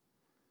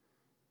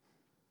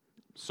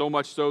 So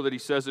much so that he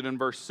says it in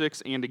verse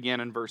 6 and again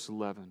in verse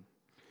 11.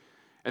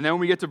 And then when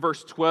we get to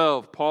verse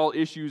 12, Paul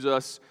issues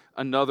us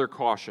another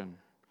caution.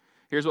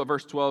 Here's what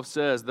verse 12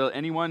 says, "Let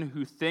anyone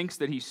who thinks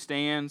that he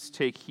stands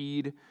take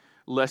heed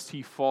lest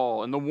he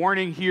fall." And the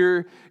warning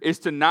here is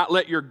to not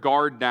let your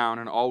guard down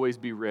and always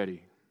be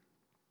ready.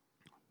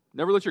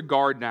 Never let your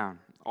guard down.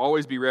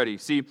 Always be ready.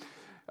 See,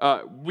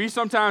 we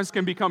sometimes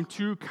can become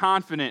too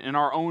confident in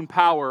our own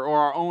power or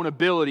our own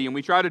ability, and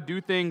we try to do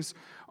things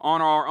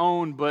on our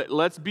own, but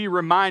let's be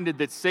reminded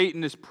that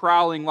Satan is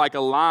prowling like a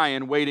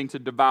lion waiting to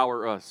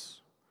devour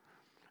us.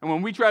 And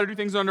when we try to do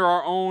things under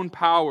our own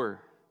power,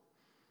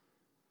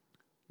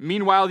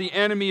 meanwhile the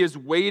enemy is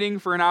waiting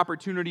for an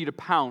opportunity to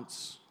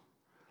pounce,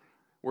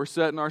 we're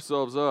setting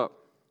ourselves up.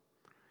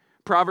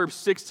 Proverbs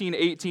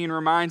 16:18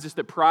 reminds us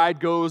that pride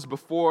goes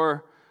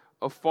before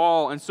a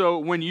fall. And so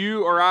when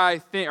you or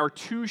I are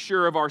too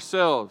sure of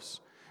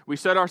ourselves, we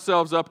set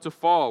ourselves up to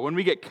fall. When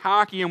we get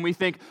cocky and we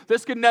think,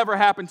 this could never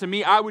happen to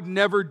me, I would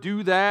never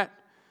do that,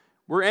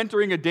 we're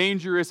entering a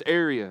dangerous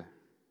area.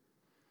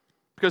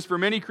 Because for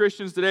many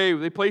Christians today,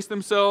 they place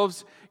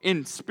themselves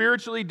in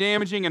spiritually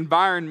damaging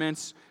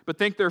environments, but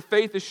think their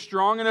faith is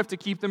strong enough to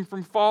keep them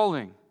from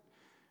falling.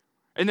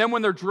 And then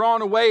when they're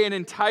drawn away and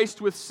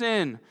enticed with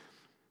sin,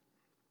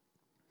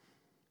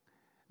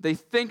 they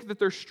think that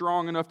they're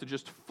strong enough to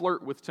just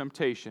flirt with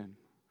temptation.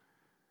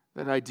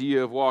 That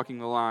idea of walking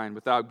the line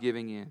without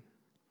giving in.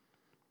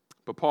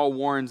 But Paul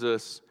warns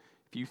us,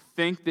 if you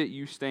think that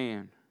you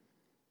stand,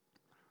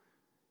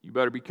 you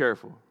better be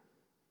careful.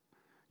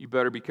 You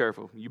better be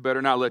careful. You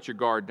better not let your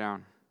guard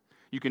down.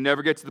 You can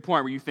never get to the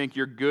point where you think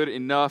you're good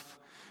enough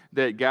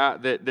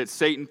that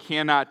Satan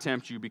cannot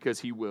tempt you, because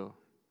he will.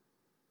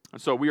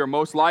 And so we are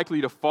most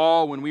likely to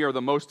fall when we are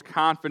the most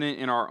confident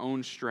in our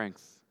own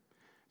strength,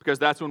 because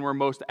that's when we're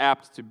most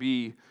apt to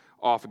be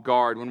off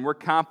guard. When we're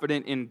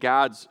confident in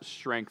God's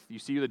strength, you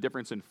see the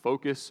difference in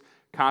focus,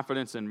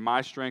 confidence in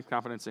my strength,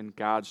 confidence in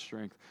God's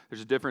strength.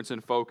 There's a difference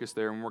in focus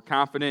there. When we're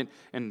confident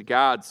in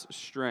God's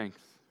strength,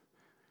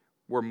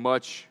 we're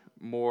much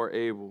more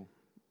able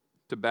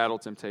to battle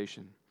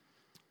temptation.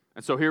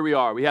 And so here we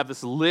are. We have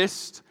this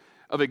list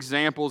of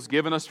examples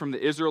given us from the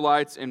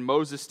Israelites in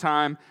Moses'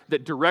 time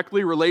that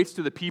directly relates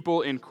to the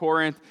people in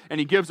Corinth.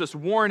 And he gives us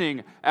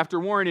warning after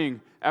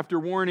warning after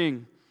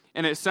warning.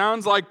 And it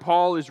sounds like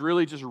Paul is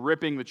really just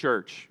ripping the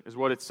church, is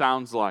what it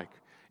sounds like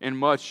in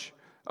much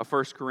of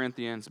 1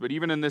 Corinthians. But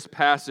even in this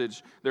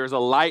passage, there's a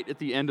light at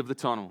the end of the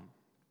tunnel.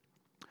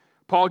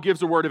 Paul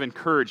gives a word of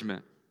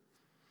encouragement.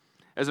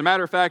 As a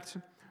matter of fact,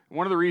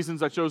 one of the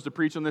reasons I chose to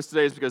preach on this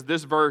today is because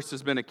this verse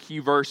has been a key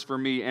verse for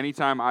me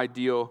anytime I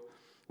deal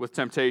with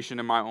temptation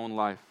in my own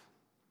life.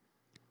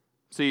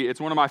 See, it's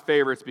one of my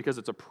favorites because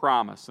it's a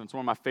promise, and it's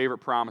one of my favorite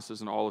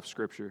promises in all of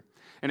Scripture.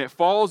 And it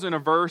falls in a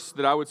verse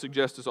that I would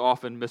suggest is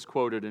often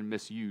misquoted and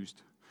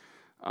misused.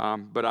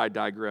 But I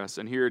digress,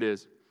 and here it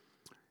is.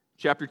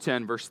 Chapter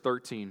 10, verse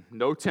 13.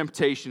 No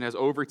temptation has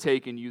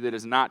overtaken you that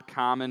is not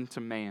common to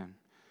man.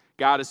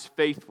 God is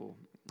faithful.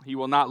 He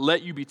will not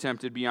let you be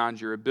tempted beyond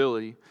your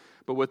ability,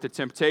 but with the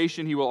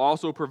temptation, he will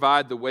also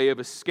provide the way of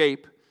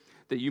escape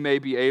that you may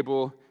be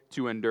able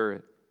to endure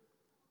it.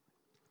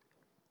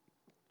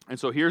 And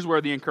so here's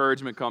where the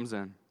encouragement comes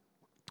in.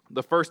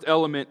 The first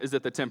element is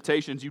that the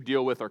temptations you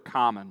deal with are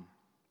common.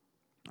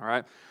 All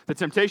right? The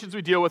temptations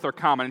we deal with are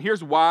common. And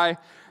here's why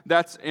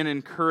that's an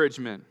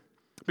encouragement.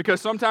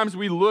 Because sometimes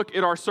we look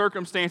at our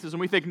circumstances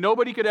and we think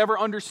nobody could ever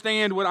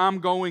understand what I'm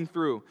going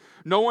through.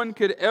 No one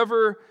could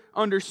ever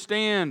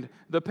understand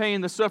the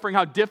pain, the suffering,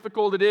 how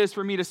difficult it is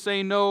for me to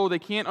say no. They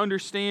can't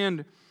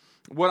understand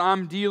what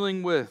I'm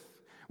dealing with.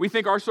 We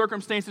think our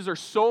circumstances are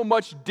so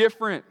much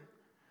different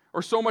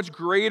or so much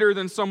greater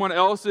than someone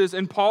else's.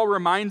 And Paul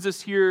reminds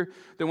us here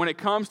that when it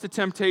comes to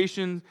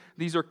temptation,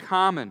 these are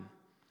common.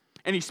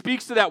 And he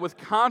speaks to that with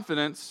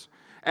confidence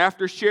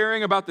after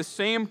sharing about the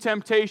same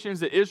temptations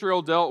that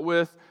Israel dealt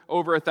with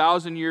over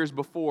 1,000 years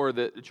before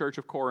that the church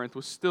of Corinth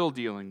was still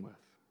dealing with.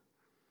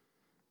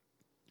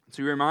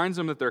 So he reminds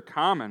them that they're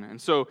common.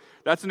 And so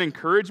that's an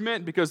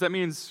encouragement, because that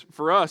means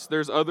for us,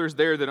 there's others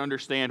there that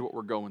understand what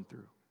we're going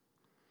through.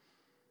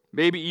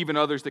 Maybe even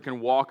others that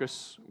can walk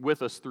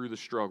with us through the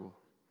struggle.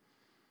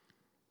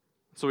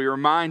 So he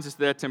reminds us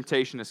that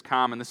temptation is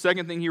common. The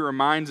second thing he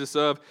reminds us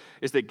of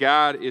is that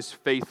God is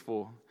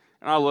faithful.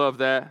 And I love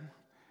that.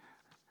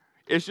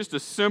 It's just a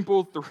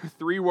simple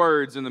three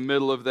words in the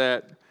middle of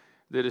that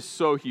is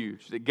so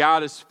huge. That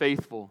God is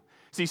faithful.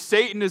 See,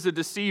 Satan is a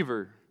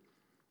deceiver.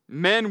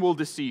 Men will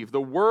deceive.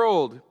 The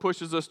world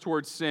pushes us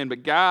towards sin,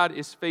 but God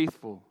is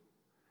faithful.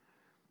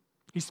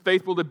 He's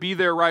faithful to be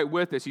there right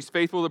with us. He's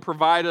faithful to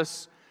provide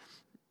us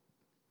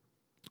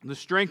the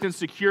strength and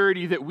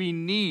security that we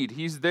need.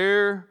 He's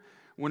there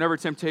whenever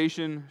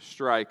temptation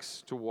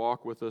strikes to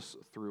walk with us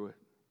through it.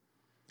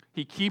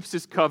 He keeps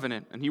his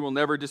covenant, and he will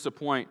never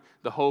disappoint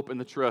the hope and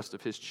the trust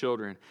of his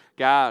children.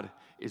 God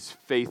is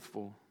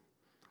faithful.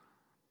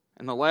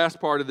 And the last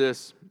part of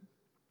this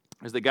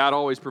is that God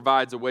always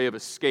provides a way of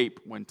escape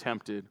when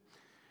tempted.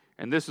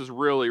 And this has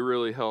really,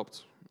 really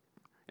helped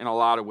in a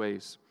lot of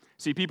ways.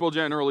 See, people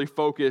generally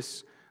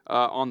focus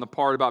on the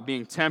part about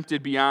being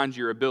tempted beyond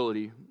your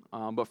ability,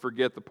 but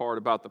forget the part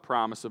about the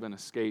promise of an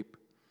escape.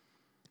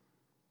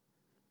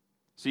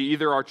 See,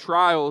 either our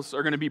trials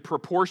are going to be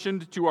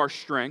proportioned to our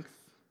strength,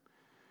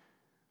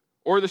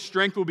 or the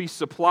strength will be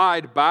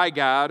supplied by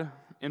God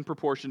in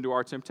proportion to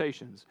our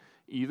temptations.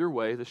 Either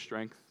way, the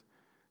strength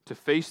to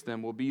face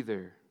them will be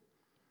there.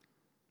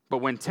 But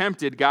when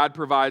tempted, God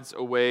provides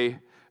a way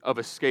of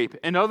escape.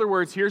 In other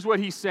words, here's what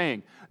he's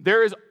saying.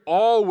 There is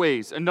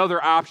always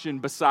another option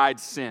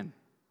besides sin.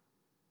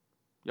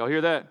 Y'all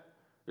hear that?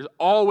 There's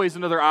always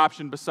another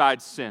option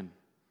besides sin.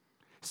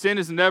 Sin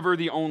is never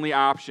the only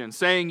option.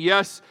 Saying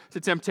yes to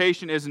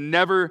temptation is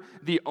never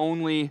the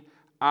only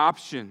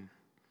option.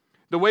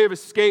 The way of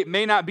escape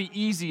may not be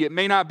easy, it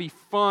may not be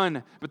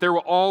fun, but there will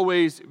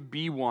always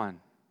be one.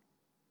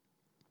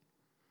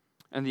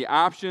 And the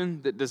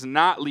option that does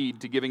not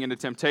lead to giving into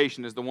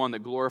temptation is the one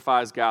that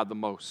glorifies God the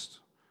most.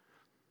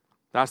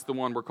 That's the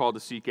one we're called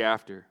to seek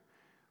after.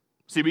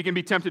 See, we can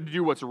be tempted to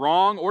do what's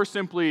wrong or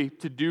simply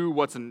to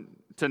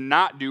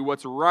not do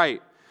what's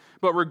right.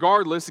 But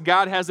regardless,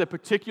 God has a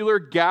particular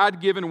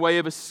God-given way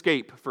of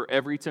escape for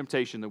every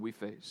temptation that we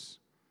face.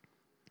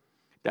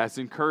 That's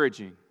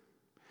encouraging,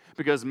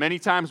 because many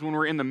times when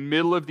we're in the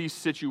middle of these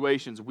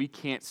situations, we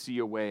can't see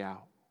a way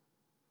out.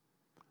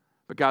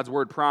 But God's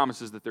Word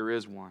promises that there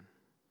is one.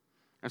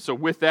 And so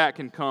with that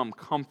can come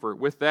comfort.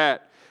 With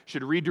that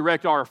should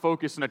redirect our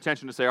focus and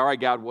attention to say, all right,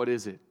 God, what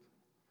is it?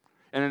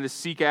 And then to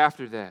seek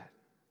after that.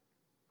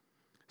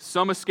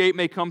 Some escape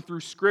may come through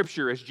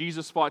Scripture, as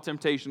Jesus fought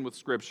temptation with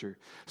Scripture.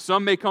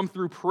 Some may come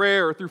through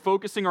prayer, or through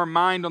focusing our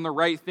mind on the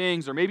right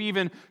things, or maybe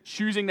even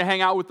choosing to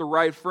hang out with the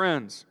right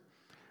friends.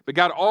 But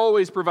God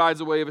always provides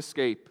a way of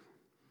escape.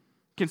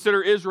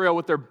 Consider Israel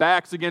with their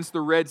backs against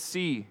the Red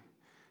Sea.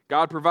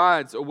 God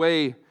provides a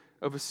way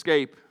of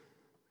escape.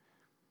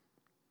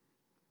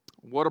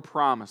 What a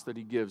promise that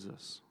He gives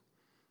us.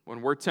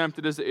 When we're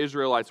tempted as the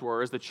Israelites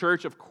were, as the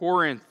church of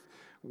Corinth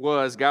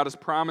was, God has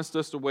promised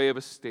us a way of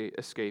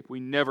escape. We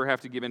never have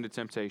to give in to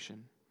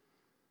temptation.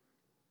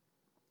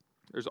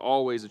 There's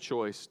always a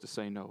choice to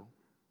say no.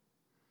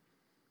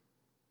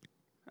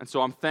 And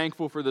so I'm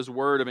thankful for this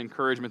word of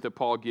encouragement that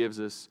Paul gives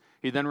us.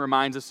 He then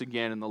reminds us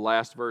again in the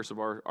last verse of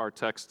our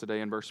text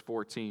today in verse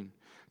 14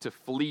 to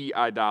flee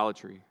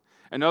idolatry.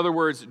 In other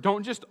words,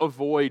 don't just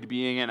avoid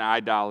being an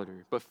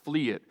idolater, but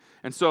flee it.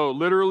 And so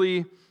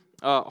literally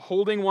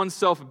holding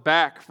oneself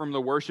back from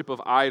the worship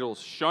of idols,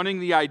 shunning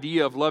the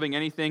idea of loving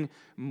anything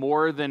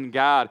more than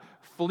God,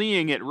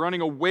 fleeing it,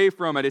 running away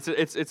from it.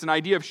 It's an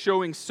idea of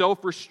showing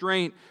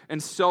self-restraint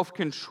and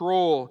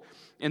self-control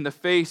in the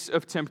face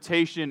of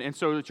temptation. And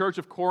so the church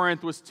of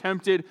Corinth was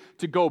tempted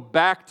to go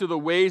back to the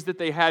ways that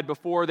they had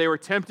before. They were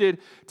tempted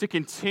to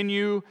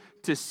continue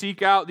to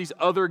seek out these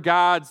other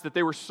gods that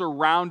they were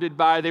surrounded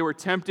by. They were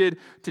tempted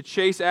to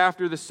chase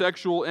after the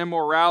sexual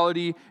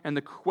immorality and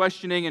the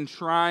questioning and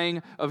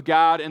trying of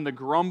God and the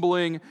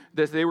grumbling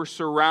that they were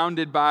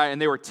surrounded by.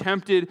 And they were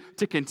tempted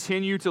to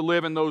continue to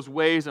live in those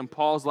ways. And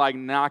Paul's like,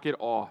 knock it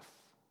off.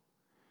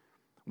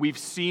 We've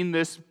seen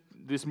this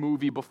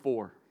movie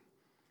before.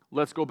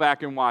 Let's go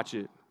back and watch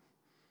it.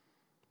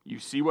 You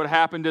see what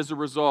happened as a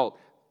result.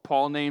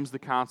 Paul names the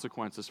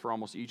consequences for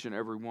almost each and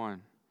every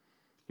one.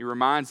 He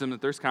reminds them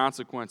that there's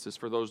consequences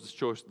for those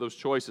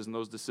choices and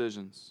those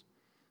decisions.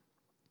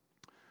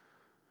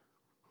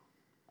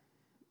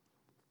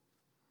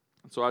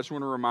 And so I just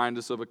want to remind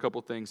us of a couple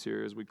things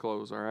here as we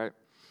close, all right?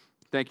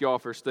 Thank you all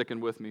for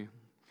sticking with me.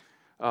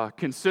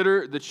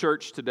 Consider the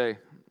church today.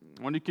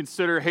 I want you to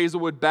consider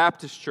Hazelwood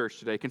Baptist Church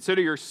today.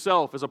 Consider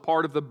yourself as a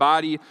part of the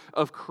body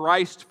of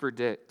Christ for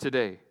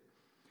today.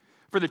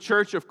 For the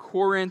church of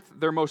Corinth,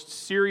 their most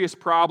serious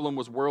problem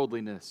was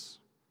worldliness.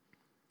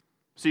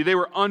 See, they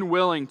were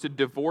unwilling to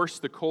divorce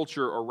the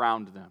culture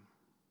around them.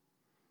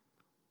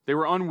 They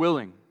were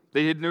unwilling.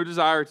 They had no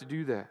desire to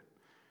do that.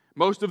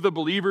 Most of the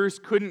believers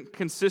couldn't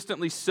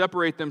consistently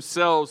separate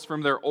themselves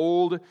from their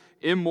old,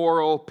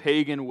 immoral,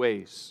 pagan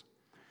ways.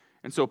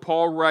 And so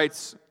Paul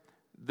writes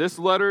this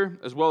letter,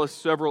 as well as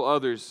several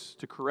others,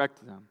 to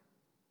correct them.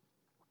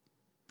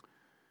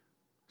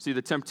 See,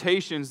 the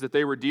temptations that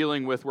they were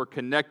dealing with were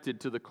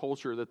connected to the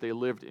culture that they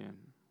lived in.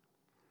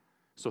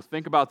 So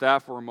think about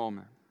that for a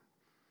moment.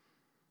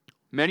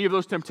 Many of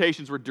those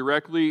temptations were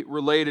directly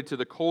related to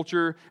the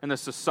culture and the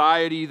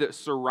society that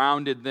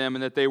surrounded them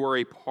and that they were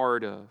a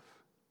part of.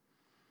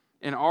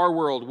 In our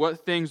world,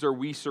 what things are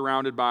we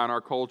surrounded by in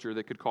our culture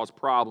that could cause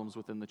problems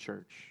within the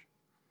church?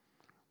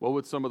 What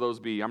would some of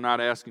those be? I'm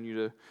not asking you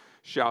to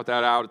shout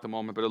that out at the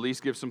moment, but at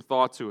least give some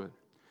thought to it.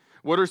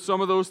 What are some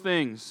of those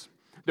things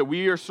that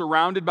we are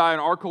surrounded by in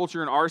our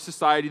culture and our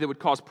society that would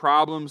cause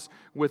problems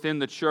within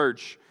the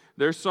church?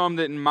 There's some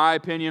that, in my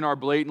opinion, are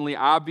blatantly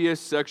obvious: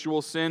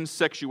 sexual sin,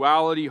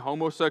 sexuality,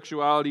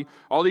 homosexuality,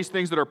 all these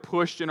things that are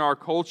pushed in our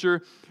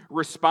culture.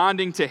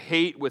 Responding to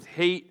hate with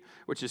hate,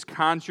 which is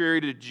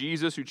contrary to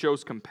Jesus, who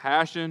chose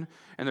compassion.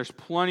 And there's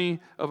plenty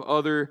of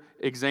other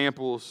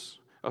examples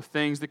of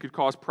things that could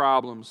cause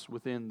problems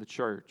within the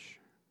church.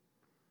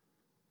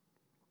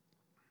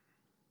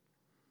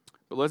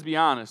 But let's be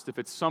honest, if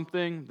it's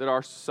something that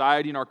our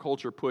society and our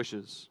culture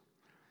pushes,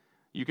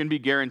 you can be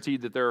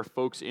guaranteed that there are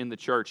folks in the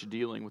church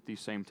dealing with these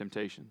same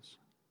temptations.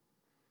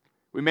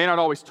 We may not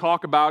always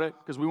talk about it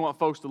because we want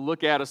folks to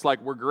look at us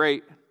like we're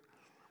great.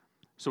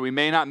 So we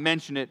may not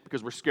mention it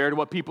because we're scared of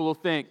what people will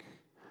think.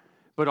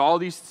 But all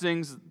these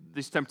things,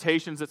 these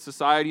temptations that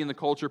society and the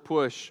culture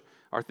push,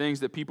 are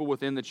things that people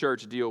within the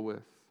church deal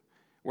with.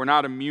 We're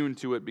not immune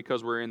to it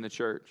because we're in the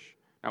church.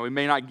 Now, we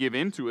may not give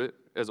into it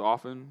as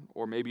often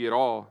or maybe at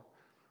all,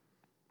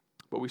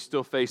 but we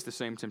still face the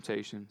same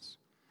temptations.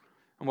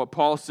 And what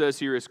Paul says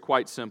here is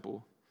quite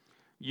simple.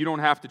 You don't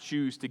have to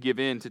choose to give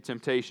in to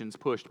temptations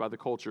pushed by the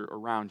culture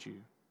around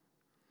you.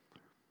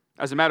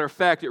 As a matter of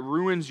fact, it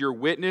ruins your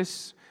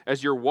witness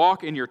as your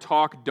walk and your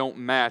talk don't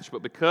match.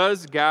 But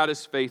because God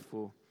is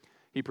faithful,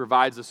 He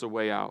provides us a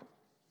way out.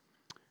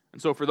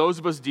 And so for those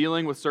of us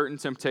dealing with certain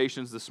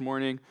temptations this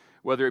morning,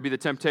 whether it be the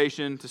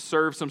temptation to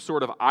serve some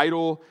sort of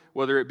idol,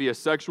 whether it be a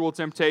sexual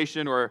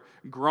temptation or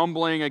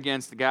grumbling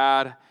against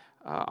God,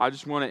 I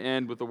just want to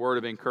end with a word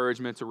of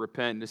encouragement to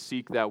repent and to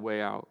seek that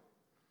way out.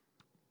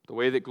 the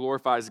way that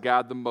glorifies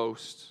God the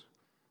most,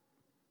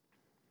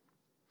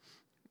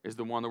 is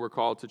the one that we're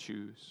called to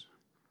choose.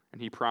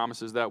 And He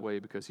promises that way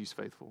because He's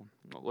faithful.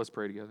 Let's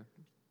pray together.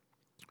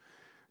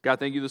 God,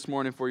 thank you this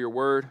morning for your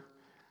word.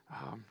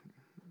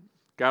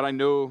 God, I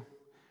know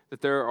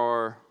that there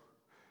are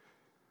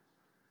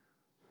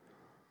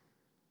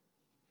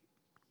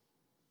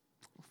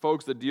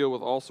folks that deal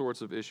with all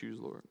sorts of issues,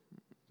 Lord,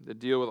 that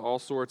deal with all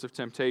sorts of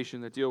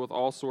temptation, that deal with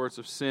all sorts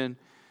of sin.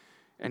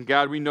 And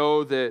God, we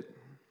know that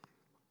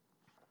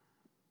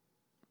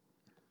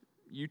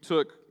you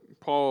took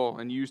Paul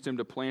and used him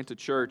to plant a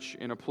church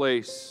in a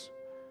place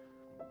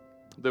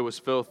that was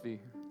filthy.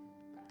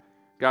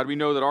 God, we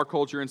know that our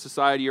culture and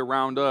society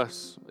around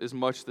us is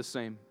much the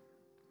same.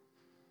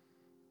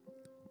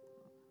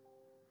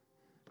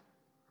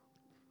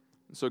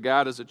 And so,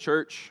 God, as a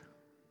church,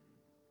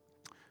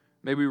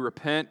 may we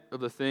repent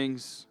of the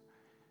things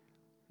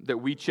that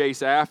we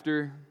chase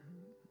after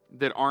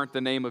that aren't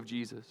the name of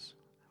Jesus.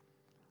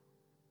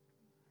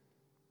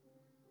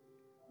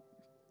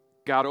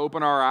 God,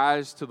 open our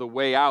eyes to the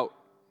way out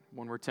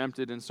when we're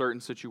tempted in certain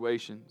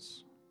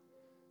situations.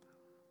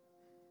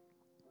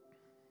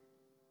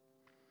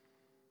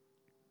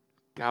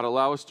 God,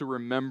 allow us to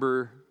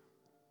remember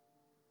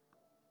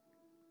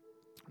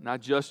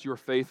not just your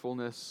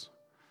faithfulness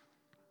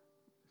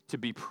to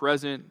be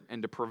present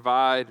and to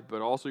provide,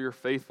 but also your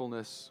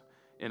faithfulness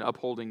in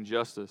upholding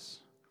justice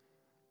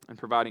and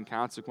providing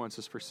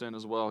consequences for sin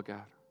as well,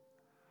 God.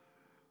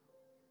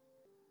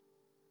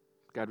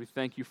 God, we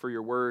thank you for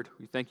your word.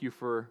 We thank you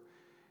for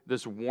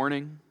this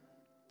warning,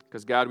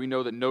 because, God, we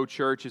know that no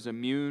church is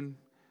immune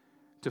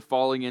to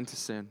falling into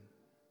sin.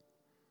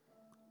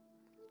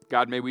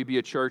 God, may we be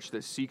a church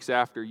that seeks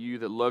after you,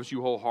 that loves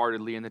you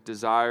wholeheartedly, and that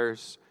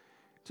desires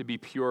to be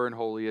pure and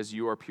holy as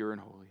you are pure and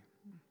holy.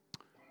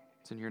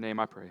 It's in your name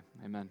I pray.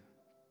 Amen.